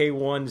 my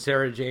K1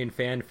 Sarah Jane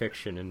fan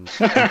fiction and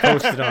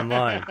post it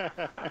online.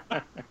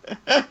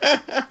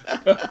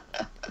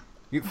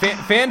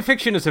 Fan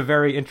fiction is a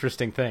very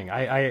interesting thing.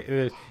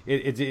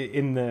 It's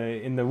in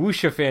the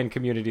wuxia fan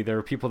community. There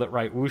are people that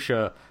write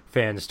wuxia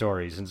fan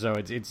stories, and so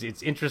it's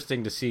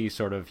interesting to see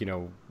sort of, you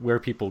know, where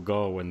people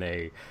go when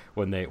they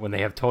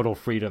have total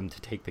freedom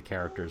to take the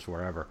characters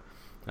wherever.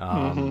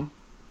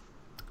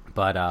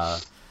 But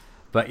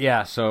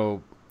yeah,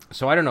 so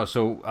I don't know.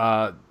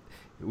 So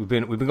we've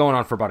been going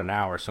on for about an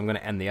hour, so I'm going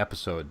to end the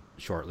episode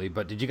shortly.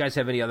 But did you guys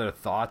have any other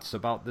thoughts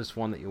about this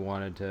one that you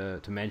wanted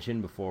to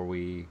mention before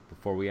we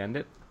end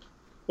it?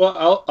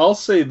 Well, I'll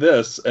say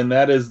this, and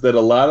that is that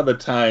a lot of the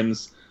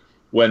times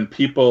when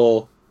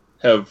people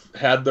have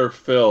had their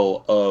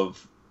fill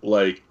of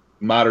like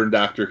modern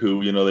Doctor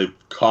Who, they've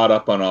caught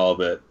up on all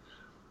of it,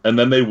 and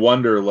then they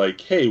wonder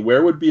like, hey,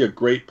 where would be a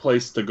great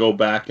place to go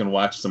back and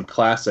watch some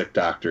classic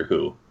Doctor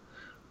Who?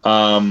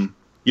 And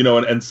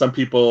some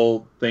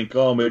people think,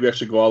 oh, maybe I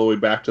should go all the way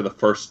back to the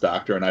first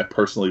Doctor, and I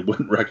personally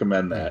wouldn't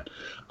recommend that.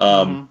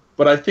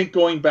 But I think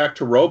going back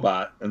to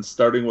Robot and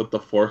starting with the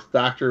fourth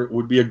Doctor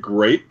would be a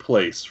great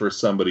place for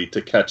somebody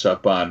to catch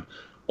up on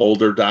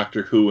older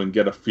Doctor Who and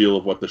get a feel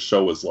of what the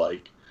show was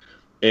like.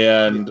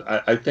 And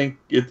I think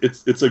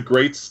it's a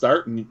great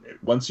start. And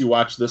once you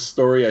watch this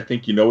story, I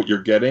think you know what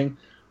you're getting.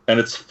 And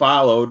it's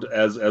followed,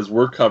 as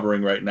we're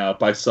covering right now,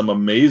 by some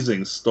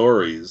amazing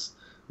stories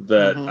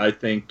that I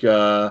think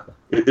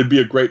it'd be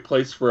a great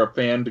place for a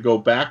fan to go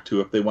back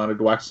to if they wanted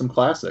to watch some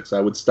classics.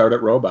 I would start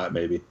at Robot,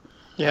 maybe.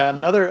 Yeah,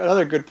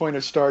 another good point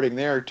of starting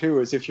there, too,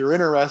 is if you're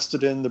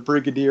interested in the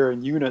Brigadier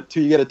and Unit,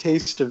 too, you get a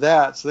taste of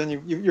that. So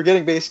then you're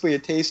getting basically a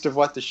taste of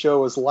what the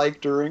show was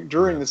like during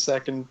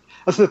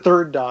the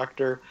third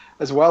Doctor,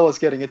 as well as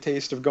getting a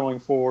taste of going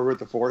forward with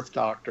the fourth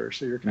Doctor.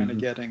 So you're kind of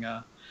getting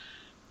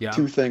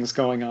two things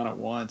going on at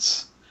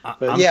once.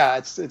 But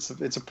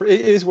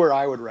it is where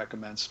I would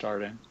recommend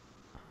starting.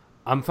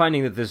 I'm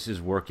finding that this is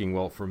working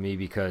well for me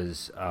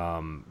because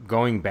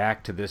going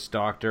back to this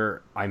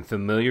Doctor, I'm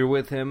familiar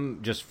with him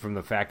just from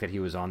the fact that he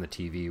was on the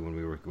TV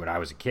when I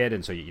was a kid,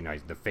 and so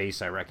the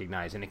face I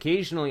recognize, and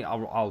occasionally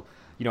I'll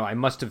I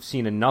must have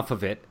seen enough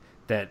of it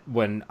that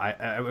when I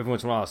every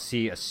once in a while I'll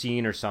see a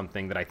scene or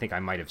something that I think I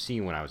might have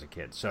seen when I was a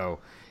kid. So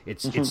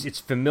it's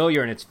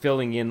familiar, and it's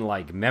filling in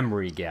like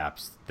memory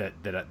gaps that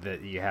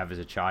you have as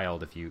a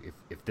child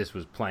if this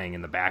was playing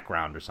in the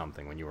background or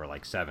something when you were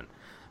like 7.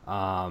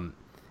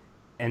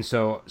 And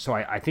so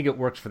I think it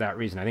works for that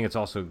reason. I think it's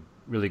also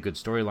really good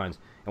storylines.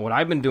 And what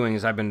I've been doing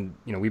is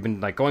we've been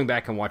like going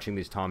back and watching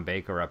these Tom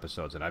Baker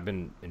episodes, and I've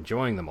been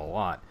enjoying them a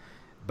lot.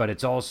 But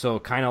it's also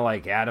kind of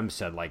like Adam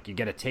said, like you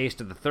get a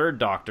taste of the third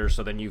Doctor,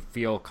 so then you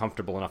feel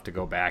comfortable enough to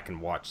go back and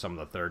watch some of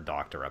the third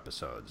Doctor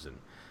episodes. And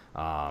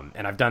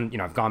I've done,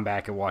 I've gone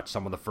back and watched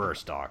some of the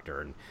first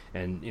Doctor,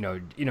 and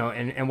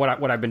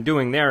what I've been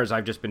doing there is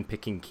I've just been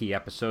picking key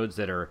episodes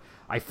that are.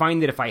 I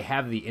find that if I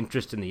have the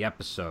interest in the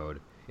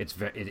episode,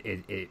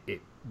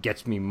 it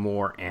gets me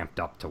more amped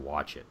up to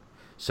watch it.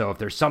 So if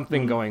there's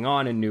something going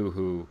on in New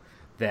Who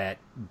that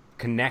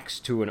connects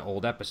to an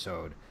old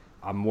episode,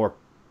 I'm more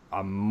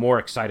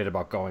excited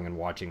about going and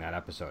watching that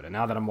episode. And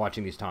now that I'm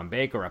watching these Tom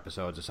Baker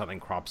episodes, if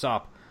something crops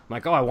up, I'm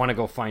like, oh, I want to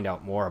go find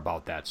out more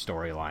about that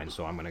storyline.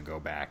 So I'm going to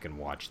go back and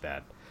watch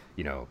that,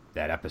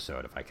 that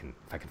episode if I can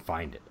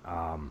find it.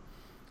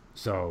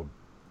 So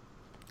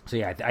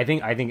yeah, I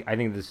think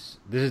this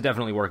is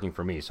definitely working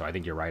for me. So I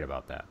think you're right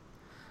about that.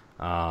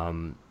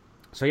 And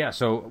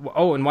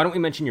why don't we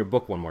mention your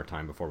book one more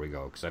time before we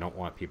go? Because I don't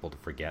want people to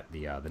forget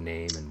the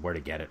name and where to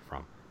get it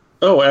from.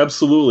 Oh,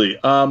 absolutely.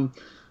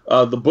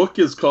 The book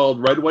is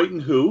called Red, White,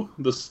 and Who,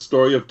 The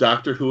Story of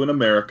Doctor Who in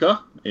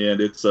America,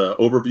 and it's an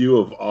overview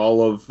of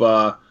all of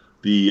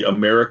the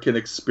American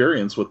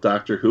experience with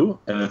Doctor Who,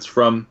 and it's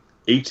from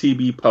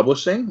ATB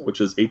Publishing,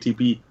 which is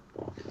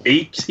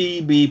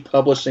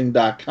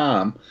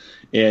atbpublishing.com.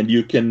 And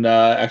you can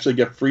actually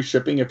get free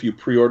shipping if you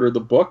pre-order the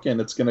book, and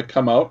it's going to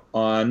come out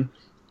on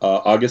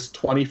August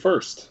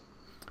 21st.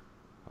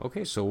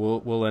 Okay, so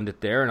we'll end it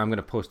there, and I'm going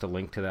to post a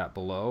link to that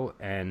below,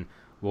 and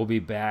we'll be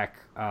back.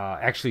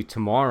 Actually,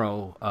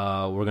 tomorrow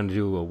we're going to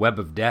do a Web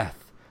of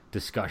Death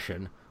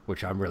discussion,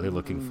 which I'm really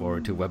looking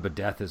forward to. Web of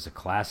Death is a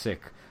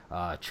classic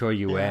Choi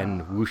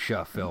Yuen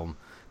wuxia film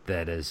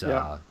that is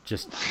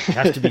just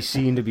has to be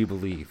seen to be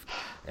believed.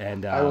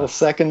 And I will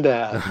second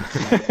that.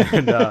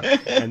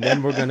 and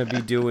then we're going to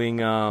be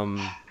doing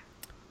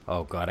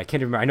oh god, I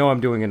can't remember. I know I'm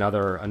doing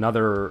another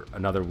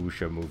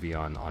wuxia movie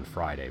on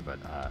Friday, but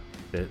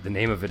the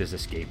name of it is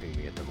escaping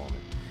me at the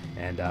moment.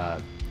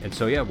 And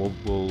so yeah,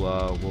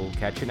 we'll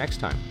catch you next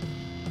time.